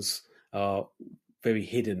suggestions are very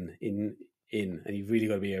hidden in, and you've really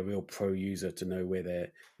got to be a real pro user to know where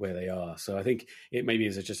they are. So I think it maybe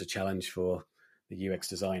is just a challenge for the UX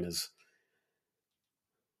designers.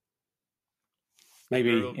 Maybe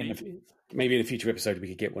in a future episode we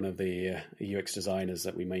could get one of the UX designers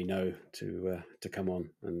that we may know to come on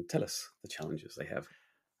and tell us the challenges they have.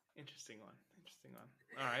 Interesting one.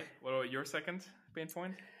 All right. What about your second pain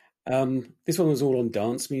point? This one was all on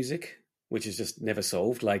dance music, which is just never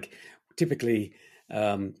solved. Like typically,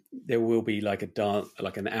 there will be like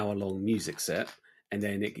an hour-long music set, and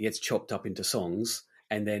then it gets chopped up into songs.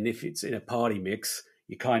 And then if it's in a party mix,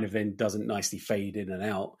 it kind of then doesn't nicely fade in and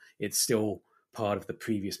out. It's still part of the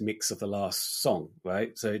previous mix of the last song,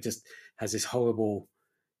 right? So it just has this horrible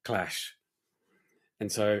clash.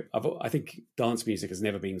 And so I think dance music has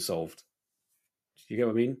never been solved. Do you get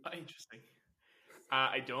what I mean? Interesting.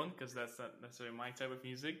 I don't, because that's not necessarily my type of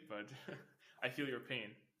music, but I feel your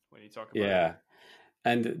pain when you talk about it. Yeah,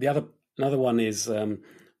 and another one is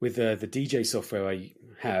with the DJ software I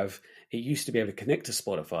have. It used to be able to connect to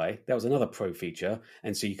Spotify. That was another pro feature,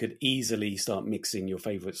 and so you could easily start mixing your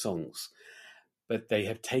favorite songs. But they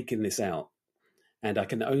have taken this out, and I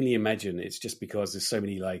can only imagine it's just because there's so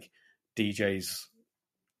many like DJs,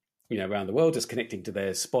 around the world just connecting to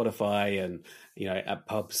their Spotify and at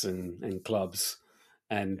pubs and clubs,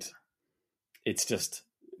 and it's just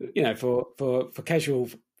for casual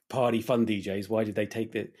party fun DJs. Why did they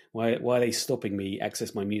take that? Why are they stopping me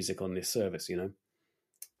access my music on this service?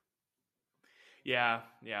 Yeah,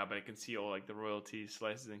 but I can see all like the royalties,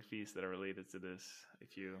 licensing fees that are related to this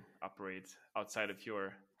if you operate outside of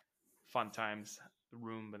your fun times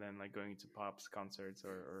room, but then like going to pubs, concerts,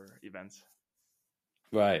 or events.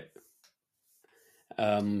 Right.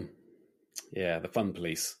 Yeah, the fun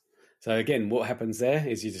police. So again, what happens there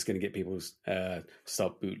is you're just going to get people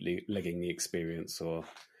start bootlegging the experience, or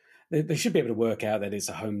they should be able to work out that it's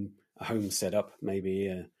a home setup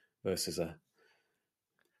maybe versus a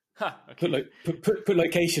Okay. put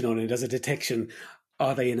location on it as a detection.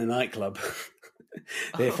 Are they in a nightclub?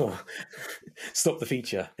 Therefore, stop the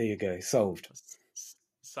feature. There you go, solved.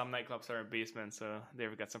 Some nightclubs are in basements, so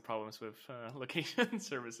they've got some problems with location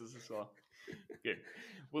services as well. Good.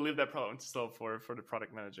 We'll leave that problem to solve for the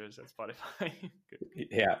product managers at Spotify. Good.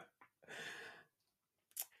 Yeah.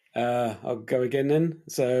 I'll go again then.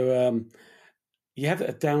 So you have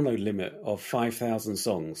a download limit of 5,000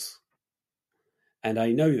 songs. And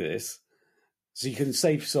I know this. So you can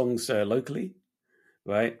save songs locally,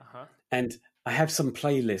 right? Uh-huh. And I have some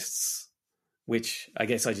playlists, which I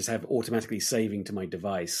guess I just have automatically saving to my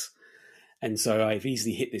device. And so I've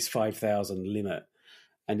easily hit this 5,000 limit.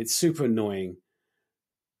 And it's super annoying.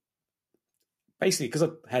 Basically, because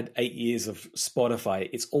I've had 8 years of Spotify,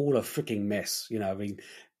 it's all a freaking mess. I mean,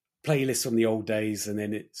 playlists from the old days and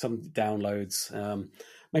then some downloads.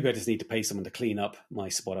 Maybe I just need to pay someone to clean up my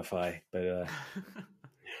Spotify. But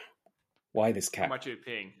why this cap? How much are you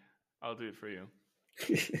paying? I'll do it for you.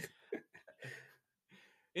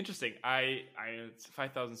 Interesting. I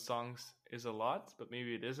 5,000 songs is a lot, but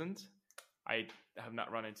maybe it isn't. I have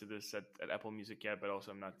not run into this at Apple Music yet, but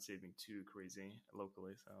also I'm not saving too crazy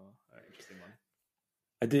locally. So interesting one.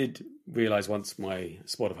 I did realize once my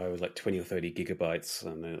Spotify was like 20 or 30 gigabytes,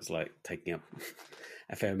 and then it's like taking up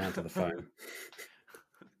a fair amount of the phone.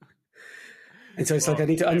 And so it's like I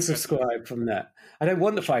need to unsubscribe from that. I don't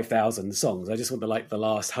want the 5,000 songs. I just want the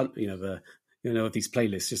last these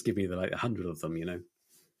playlists. Just give me 100 of them. Like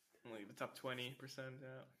the top 20%.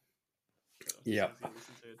 Yeah.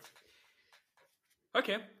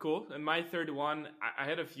 Okay, cool. And my third one, I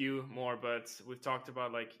had a few more, but we've talked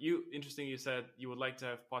about you said you would like to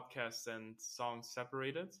have podcasts and songs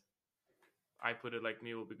separated. I put it like,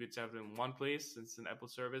 maybe it would be good to have them in one place since it's an Apple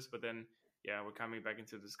service, but then, we're coming back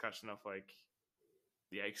into the discussion of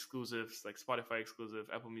exclusives, like Spotify exclusive,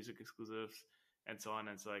 Apple Music exclusives, and so on.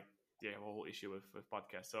 And it's a whole issue with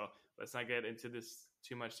podcasts. So let's not get into this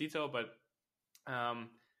too much detail, but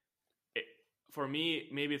for me,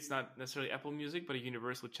 maybe it's not necessarily Apple Music, but a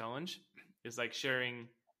universal challenge is like sharing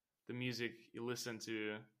the music you listen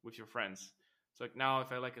to with your friends. So like now,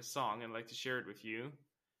 if I like a song and I'd like to share it with you,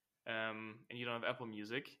 and you don't have Apple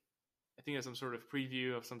Music, I think there's some sort of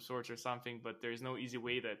preview of some sort or something, but there's no easy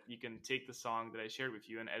way that you can take the song that I shared with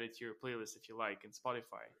you and add it to your playlist if you like in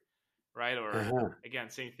Spotify, right? Or again,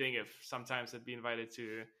 same thing. If sometimes I'd be invited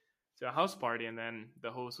to a house party and then the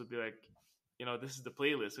host would be like, this is the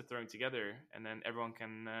playlist we're throwing together, and then everyone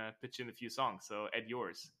can pitch in a few songs. So add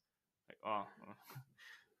yours. Like,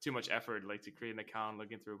 too much effort, like to create an account,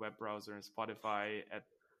 log into a web browser and Spotify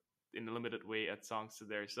in a limited way, add songs to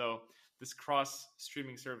there. So this cross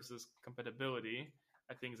streaming services compatibility,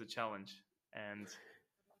 I think, is a challenge. And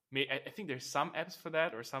I think there's some apps for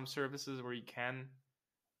that, or some services where you can,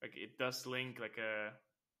 like, it does link like a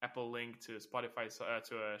Apple link to Spotify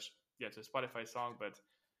to a Spotify song, but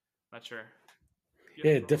not sure.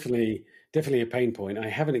 Yeah, definitely a pain point. I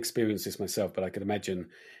haven't experienced this myself, but I could imagine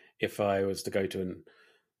if I was to go to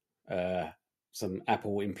some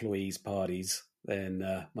Apple employees' parties, then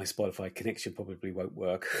my Spotify connection probably won't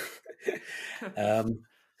work.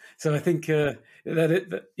 So I think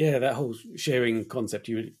that whole sharing concept,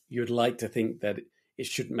 you would like to think that it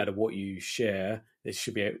shouldn't matter what you share. They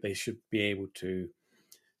should be able to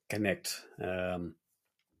connect.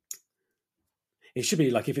 It should be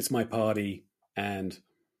like, if it's my party and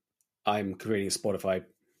I'm creating a Spotify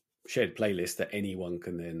shared playlist that anyone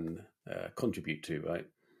can then contribute to, right?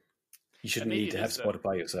 You shouldn't need to have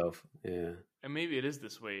Spotify yourself. Yeah. and maybe it is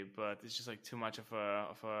this way, but it's just like too much of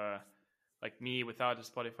a like me without a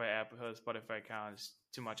Spotify app, without a Spotify account, it's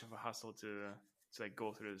too much of a hustle to like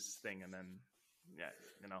go through this thing and then yeah.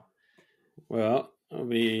 Well,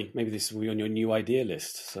 maybe this will be on your new idea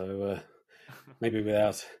list. So maybe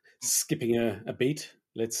without skipping a beat,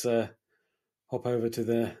 let's hop over to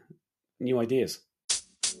the new ideas.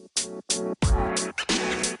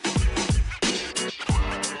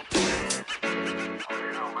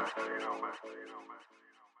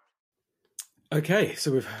 Okay,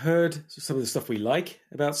 so we've heard some of the stuff we like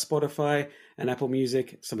about Spotify and Apple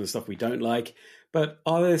Music, some of the stuff we don't like, but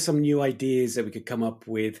are there some new ideas that we could come up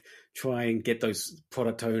with, try and get those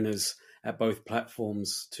product owners at both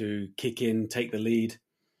platforms to kick in, take the lead?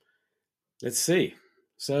 Let's see.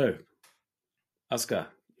 So, Oscar,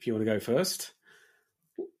 if you want to go first,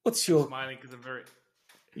 what's your... I'm smiling because I'm very...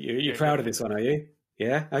 You're proud of this one, are you?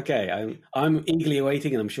 Yeah? Okay, I'm eagerly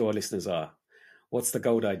awaiting, and I'm sure our listeners are. What's the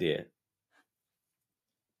gold idea?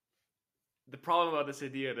 The problem about this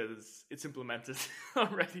idea is it's implemented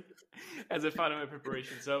already, as I found in my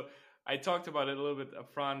preparation. So I talked about it a little bit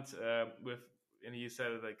up front and you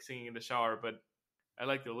said like singing in the shower, but I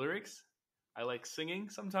like the lyrics. I like singing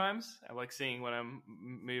sometimes. I like singing when I'm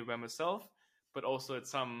maybe by myself, but also at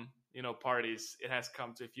some, parties, it has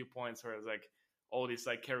come to a few points where it's like all these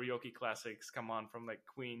like karaoke classics come on from like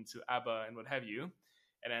Queen to ABBA and what have you.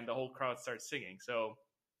 And then the whole crowd starts singing. So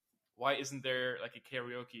why isn't there like a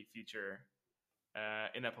karaoke feature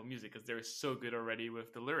in Apple Music? Because they're so good already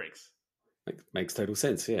with the lyrics. Makes total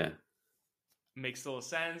sense, yeah. Makes total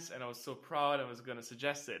sense, and I was so proud I was going to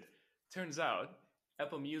suggest it. Turns out,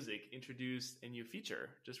 Apple Music introduced a new feature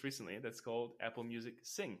just recently that's called Apple Music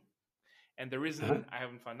Sing. And the reason I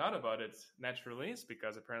haven't found out about it naturally is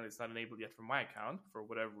because apparently it's not enabled yet for my account for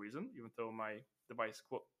whatever reason, even though my device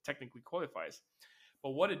technically qualifies.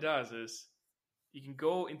 But what it does is you can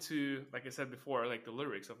go into, like I said before, like the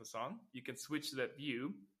lyrics of a song. You can switch to that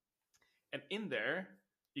view. And in there,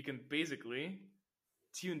 you can basically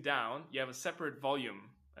tune down. You have a separate volume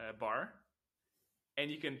bar. And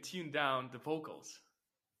you can tune down the vocals.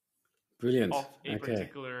 Brilliant. Of a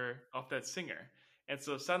particular, of that singer. And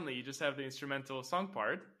so suddenly you just have the instrumental song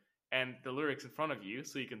part and the lyrics in front of you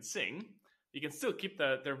so you can sing. You can still keep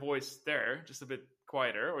their voice there, just a bit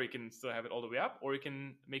quieter, or you can still have it all the way up, or you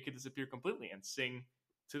can make it disappear completely and sing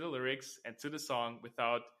to the lyrics and to the song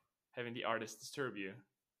without having the artist disturb you.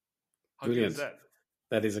 How good is that?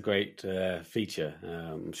 That is a great feature.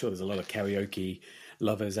 I'm sure there's a lot of karaoke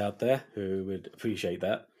lovers out there who would appreciate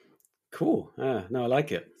that. Cool. No, I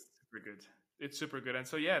like it. Super good. It's super good. And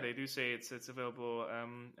so, yeah, they do say it's available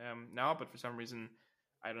now, but for some reason,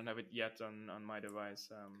 I don't have it yet on my device,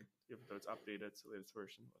 even though it's updated, it's the latest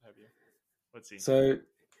version, what have you. Let's see. So,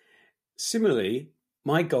 similarly,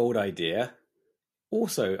 my gold idea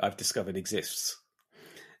also I've discovered exists.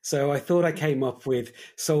 So I thought I came up with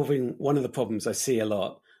solving one of the problems I see a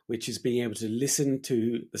lot, which is being able to listen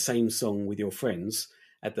to the same song with your friends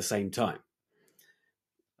at the same time.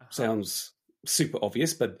 Sounds super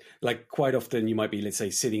obvious, but like quite often you might be, let's say,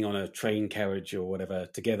 sitting on a train carriage or whatever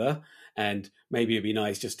together, and maybe it'd be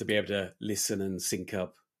nice just to be able to listen and sync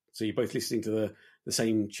up. So you're both listening to the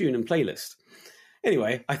same tune and playlist.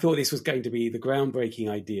 Anyway, I thought this was going to be the groundbreaking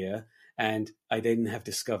idea, and I then have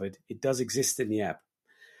discovered it does exist in the app.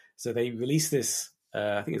 So they released this,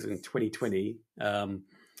 I think it was in 2020, but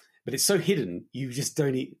it's so hidden, you just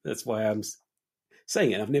don't that's why I'm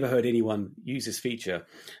saying it. I've never heard anyone use this feature,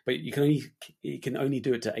 but you can only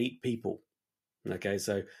do it to 8 people. Okay,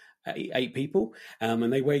 so 8 people,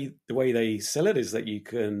 and the way they sell it is that you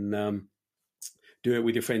can do it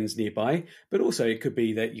with your friends nearby, but also it could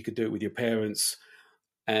be that you could do it with your parents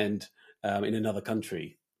and in another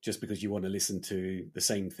country, just because you want to listen to the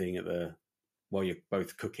same thing while you're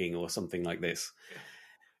both cooking or something like this.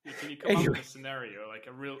 Can you come up with a scenario, like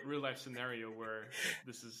a real life scenario where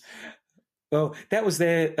this is? Well, that was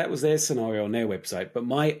their scenario on their website, but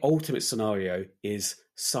my ultimate scenario is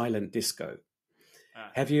silent disco.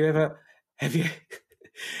 Have you ever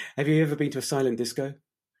been to a silent disco?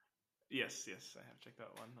 Yes, I have checked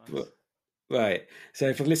that one. Nice. Right.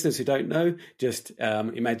 So for listeners who don't know, just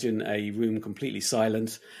imagine a room completely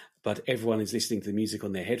silent, but everyone is listening to the music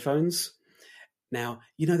on their headphones. Now,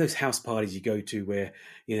 you know those house parties you go to where,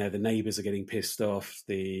 the neighbors are getting pissed off,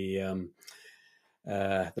 the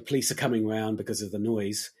police are coming around because of the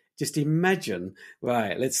noise. Just imagine,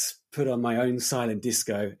 right, let's put on my own silent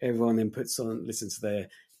disco. Everyone then listens to their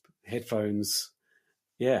headphones.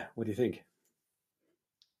 Yeah, what do you think?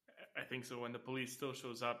 I think so. When the police still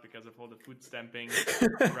shows up because of all the food stamping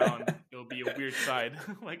around, it'll be a weird sight.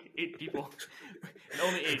 Like 8 people, and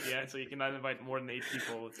only 8, yeah. So you cannot invite more than 8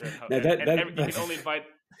 people to that house. No,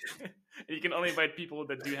 You can only invite people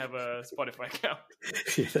that do have a Spotify account.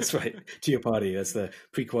 Yeah, that's right. To your party, that's the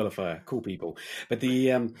pre-qualifier. Cool people, but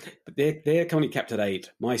they're currently capped at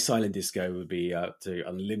 8. My silent disco would be to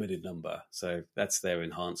unlimited number, so that's their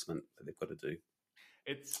enhancement that they've got to do.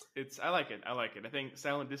 I like it. I think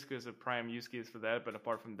silent disco is a prime use case for that, but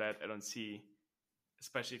apart from that, I don't see,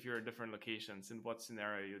 especially if you're in different locations, in what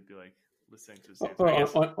scenario you'd be like listening to the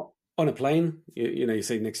same. On a plane, you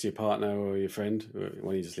sit next to your partner or your friend, or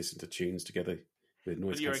why don't you just listen to tunes together with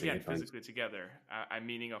noise cancelling But you're headphones? physically together. I'm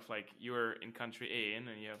meaning of like you're in country A and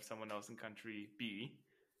you have someone else in country B,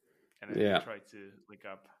 and then you try to link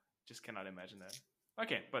up. Just cannot imagine that.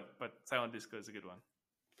 Okay, but silent disco is a good one.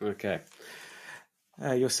 Okay.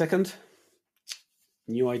 Your second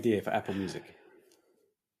new idea for Apple Music.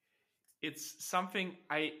 It's something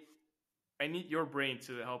I need your brain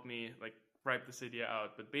to help me like write this idea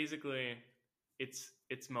out. But basically, it's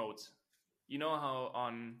modes. You know how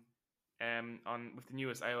on with the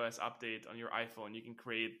newest iOS update on your iPhone, you can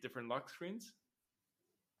create different lock screens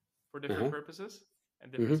for different purposes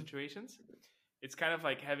and different situations. It's kind of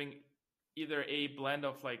like having either a blend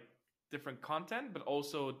of like different content, but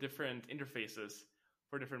also different interfaces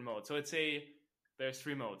for different modes. So let's say there's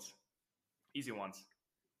 3 modes, easy ones: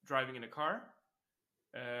 driving in a car,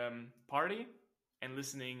 party, and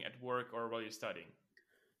listening at work or while you're studying.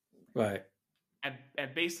 Right.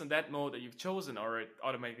 And based on that mode that you've chosen, or it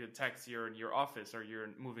automatically detects you're in your office, or you're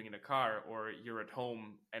moving in a car, or you're at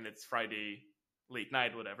home and it's Friday late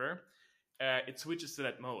night, whatever, it switches to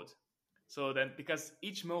that mode. So then, because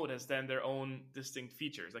each mode has then their own distinct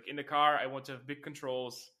features. Like in the car, I want to have big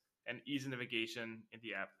controls and easy navigation in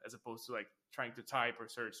the app, as opposed to like trying to type or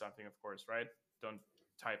search something, of course, right? Don't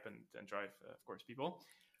type and drive, of course, people.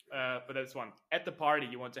 But that's one. At the party,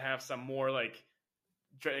 you want to have some more like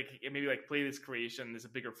maybe like playlist creation. There's a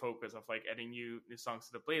bigger focus of like adding new songs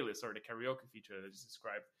to the playlist, or the karaoke feature that I just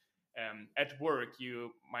described. At work,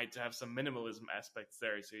 you might have some minimalism aspects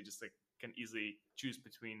there, so you just like can easily choose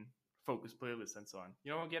between focus playlists and so on.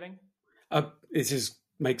 You know what I'm getting? It just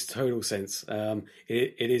makes total sense.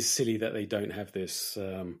 It is silly that they don't have this.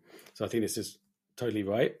 So I think this is totally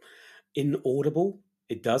right. In Audible,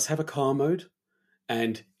 it does have a car mode,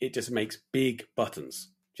 and it just makes big buttons.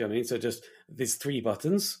 Do you know what I mean? So just there's 3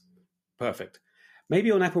 buttons. Perfect.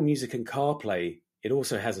 Maybe on Apple Music and CarPlay, it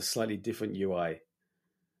also has a slightly different UI.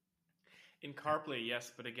 In CarPlay,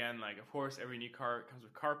 yes, but again, like of course, every new car comes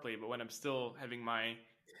with CarPlay. But when I'm still having my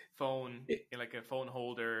phone in like a phone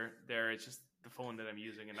holder, there it's just the phone that I'm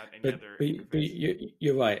using, and not any other. But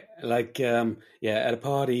you're right. Like at a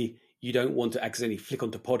party, you don't want to accidentally flick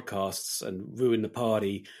onto podcasts and ruin the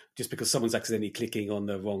party just because someone's accidentally clicking on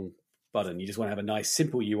the wrong button. You just want to have a nice,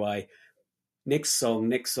 simple UI. Next song,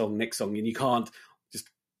 next song, next song, and you can't just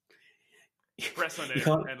press on it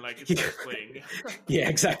and like it starts playing. Yeah,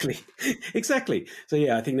 exactly. So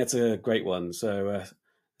yeah, I think that's a great one. So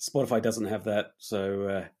Spotify doesn't have that.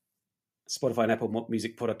 So Spotify and Apple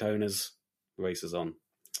Music product owners, races on.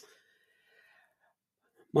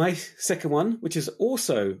 My second one, which is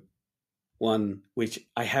also one which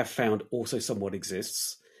I have found also somewhat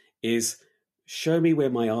exists, is show me where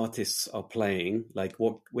my artists are playing, like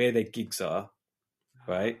where their gigs are,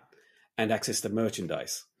 right? And access to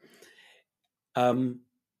merchandise.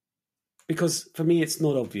 Because for me, it's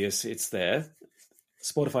not obvious it's there.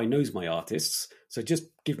 Spotify knows my artists, so just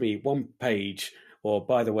give me one page, or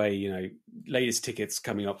by the way, latest tickets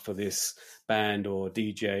coming up for this band or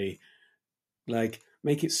DJ, like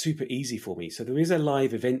make it super easy for me. So there is a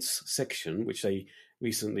live events section, which they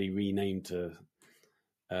recently renamed to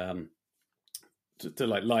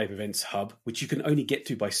like live events hub, which you can only get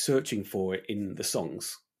to by searching for it in the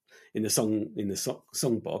songs, in the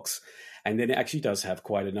song box. And then it actually does have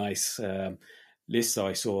quite a nice list. So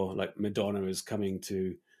I saw like Madonna is coming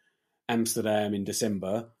to Amsterdam in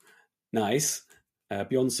December. Nice.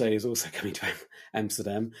 Beyonce is also coming to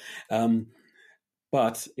Amsterdam.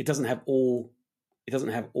 But it doesn't have all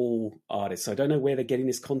artists. So I don't know where they're getting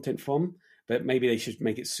this content from, but maybe they should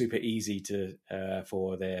make it super easy to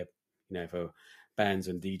for their for bands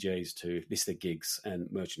and DJs to list their gigs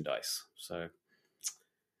and merchandise. So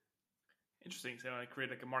interesting. So I create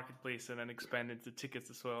like a marketplace and then expand into tickets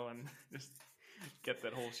as well, and just get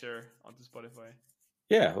that whole share onto Spotify.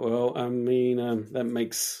 Yeah, well, I mean that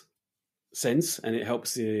makes sense, and it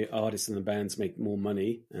helps the artists and the bands make more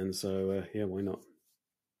money, and so why not?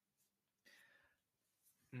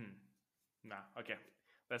 Okay.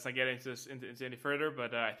 let's not get into this into any further,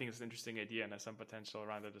 but I think it's an interesting idea and has some potential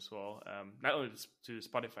around it as well. Not only to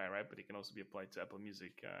Spotify, right, but it can also be applied to Apple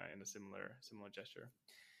Music in a similar gesture.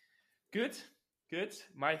 Good.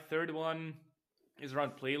 My third one is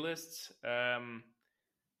around playlists.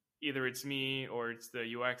 Either it's me or it's the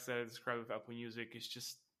UX that I described with Apple Music. It's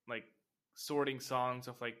just like sorting songs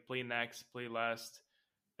of like play next, play last,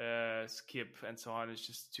 skip, and so on. It's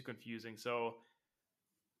just too confusing. So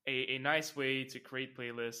a nice way to create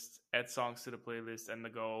playlists, add songs to the playlist, and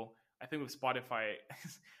go. I think with Spotify,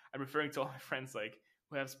 I'm referring to all my friends like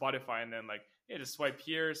who have Spotify, and then like, yeah, just swipe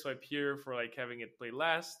here for like having it play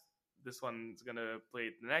last. This one's gonna play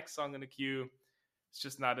the next song in the queue. It's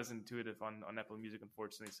just not as intuitive on Apple Music,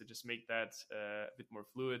 unfortunately. So just make that a bit more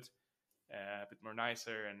fluid, a bit more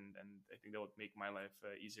nicer, and I think that would make my life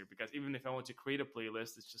easier. Because even if I want to create a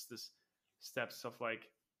playlist, it's just this steps of like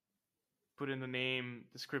put in the name,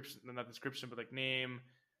 description, not description, but like name.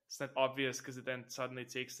 It's not obvious because it then suddenly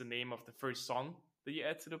takes the name of the first song that you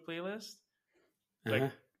add to the playlist.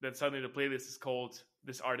 Like then suddenly the playlist is called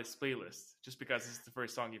this artist's playlist just because it's the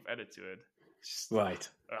first song you've added to it. Just, right.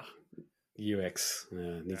 UX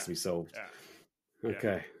needs to be solved. Yeah.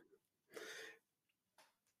 Okay.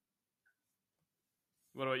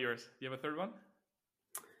 What about yours? Do you have a third one?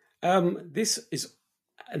 This is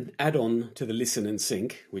an add-on to the listen and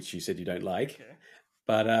sync, which you said you don't like. Okay.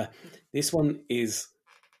 But this one is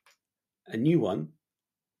a new one.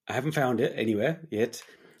 I haven't found it anywhere yet,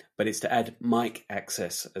 but it's to add mic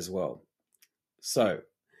access as well. So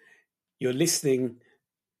you're listening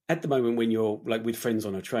at the moment when you're like with friends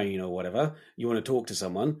on a train or whatever, you want to talk to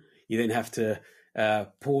someone, you then have to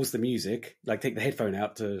pause the music, like take the headphone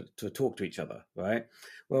out to talk to each other, right?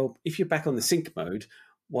 Well, if you're back on the sync mode,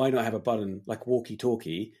 why not have a button like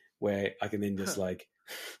walkie-talkie where I can then just like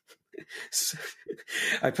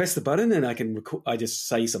I press the button and I can I just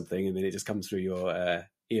say something and then it just comes through your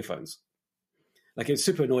earphones. Like it's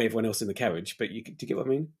super annoying everyone else in the carriage, but do you get what I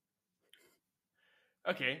mean?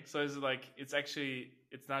 Okay, so is it like it's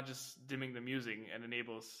not just dimming the music and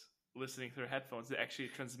enables listening through headphones. It actually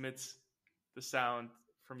transmits the sound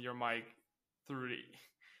from your mic through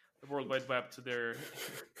the World Wide Web to their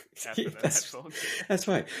headphones. That's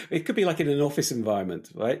right. It could be like in an office environment,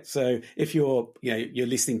 right? So if you're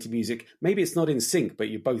listening to music, maybe it's not in sync, but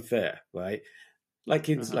you're both there, right? Like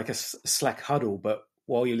in like a Slack huddle, but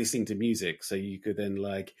while you're listening to music, so you could then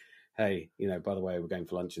like, hey, by the way, we're going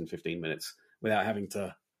for lunch in 15 minutes. Without having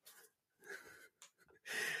to.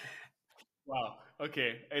 Wow.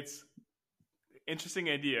 Okay, it's interesting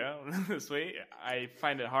idea. This way, I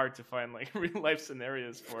find it hard to find like real life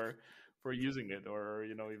scenarios for using it, or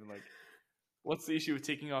even like, what's the issue with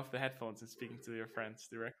taking off the headphones and speaking to your friends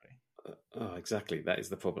directly? Oh, exactly. That is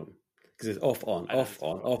the problem because it's off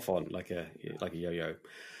on, like a yo-yo.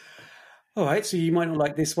 All right, so you might not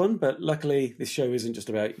like this one, but luckily this show isn't just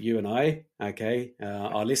about you and I, okay?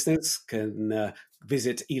 Our listeners can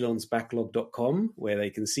visit elonsbacklog.com where they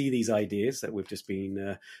can see these ideas that we've just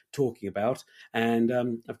been talking about. And,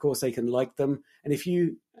 of course, they can like them. And if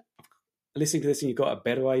you are listening to this and you've got a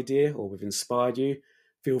better idea or we've inspired you,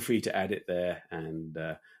 feel free to add it there and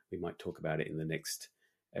we might talk about it in the next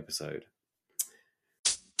episode.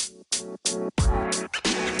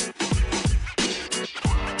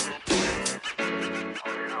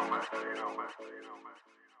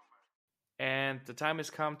 And the time has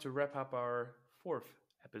come to wrap up our fourth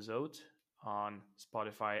episode on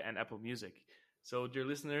Spotify and Apple Music. So, dear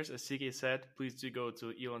listeners, as CK said, please do go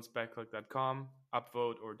to elonsbacklog.com,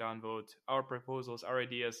 upvote or downvote our proposals, our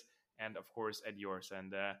ideas, and of course, add yours.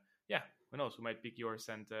 And who knows, we might pick yours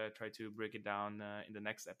and try to break it down in the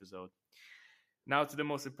next episode. Now to the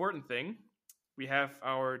most important thing. We have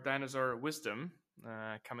our dinosaur wisdom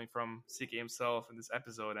coming from CK himself in this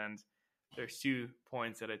episode, and there's 2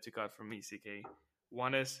 points that I took out from me, CK.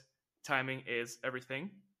 One is timing is everything.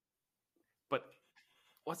 But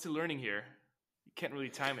what's the learning here? You can't really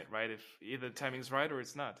time it, right? If either the timing's right or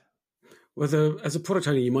it's not. Well, as a product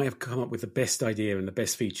owner, you might have come up with the best idea and the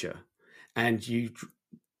best feature, and you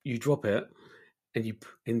drop it and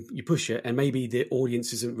you push it, and maybe the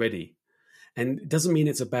audience isn't ready. And it doesn't mean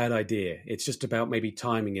it's a bad idea. It's just about maybe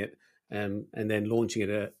timing it and then launching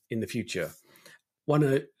it in the future.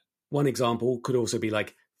 One example could also be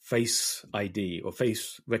like Face ID or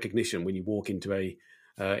face recognition when you walk into a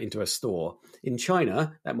store. In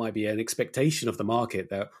China, that might be an expectation of the market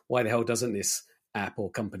that why the hell doesn't this app or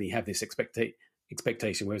company have this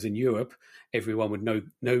expectation? Whereas in Europe, everyone would no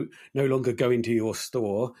longer go into your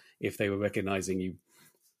store if they were recognizing you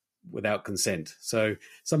without consent. So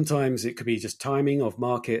sometimes it could be just timing of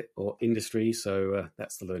market or industry. So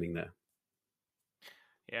that's the learning there.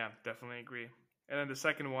 Yeah, definitely agree. And then the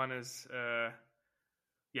second one is,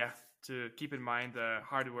 to keep in mind the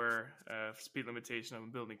hardware speed limitation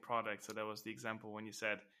of building products. So that was the example when you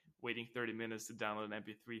said waiting 30 minutes to download an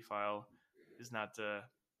MP3 file is not the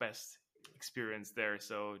best experience there.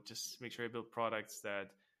 So just make sure you build products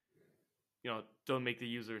that, don't make the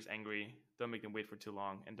users angry, don't make them wait for too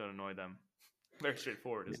long, and don't annoy them. Very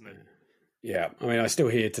straightforward, isn't it? Yeah, I mean, I still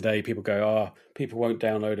hear today people go, people won't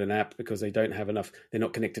download an app because they don't have enough, they're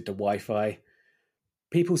not connected to Wi-Fi.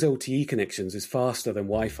 People's LTE connections is faster than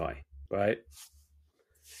Wi-Fi, right?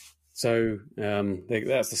 So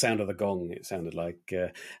that's the sound of the gong, it sounded like.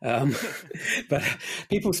 But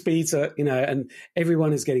people's speeds are, and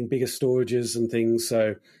everyone is getting bigger storages and things.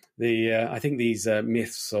 So I think these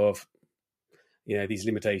myths of, these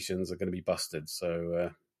limitations are going to be busted. So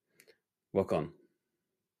rock on.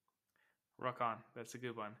 Rock on. That's a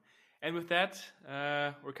good one. And with that,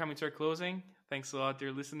 we're coming to our closing. Thanks a lot,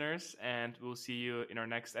 dear listeners, and we'll see you in our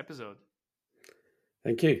next episode.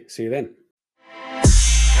 Thank you. See you then.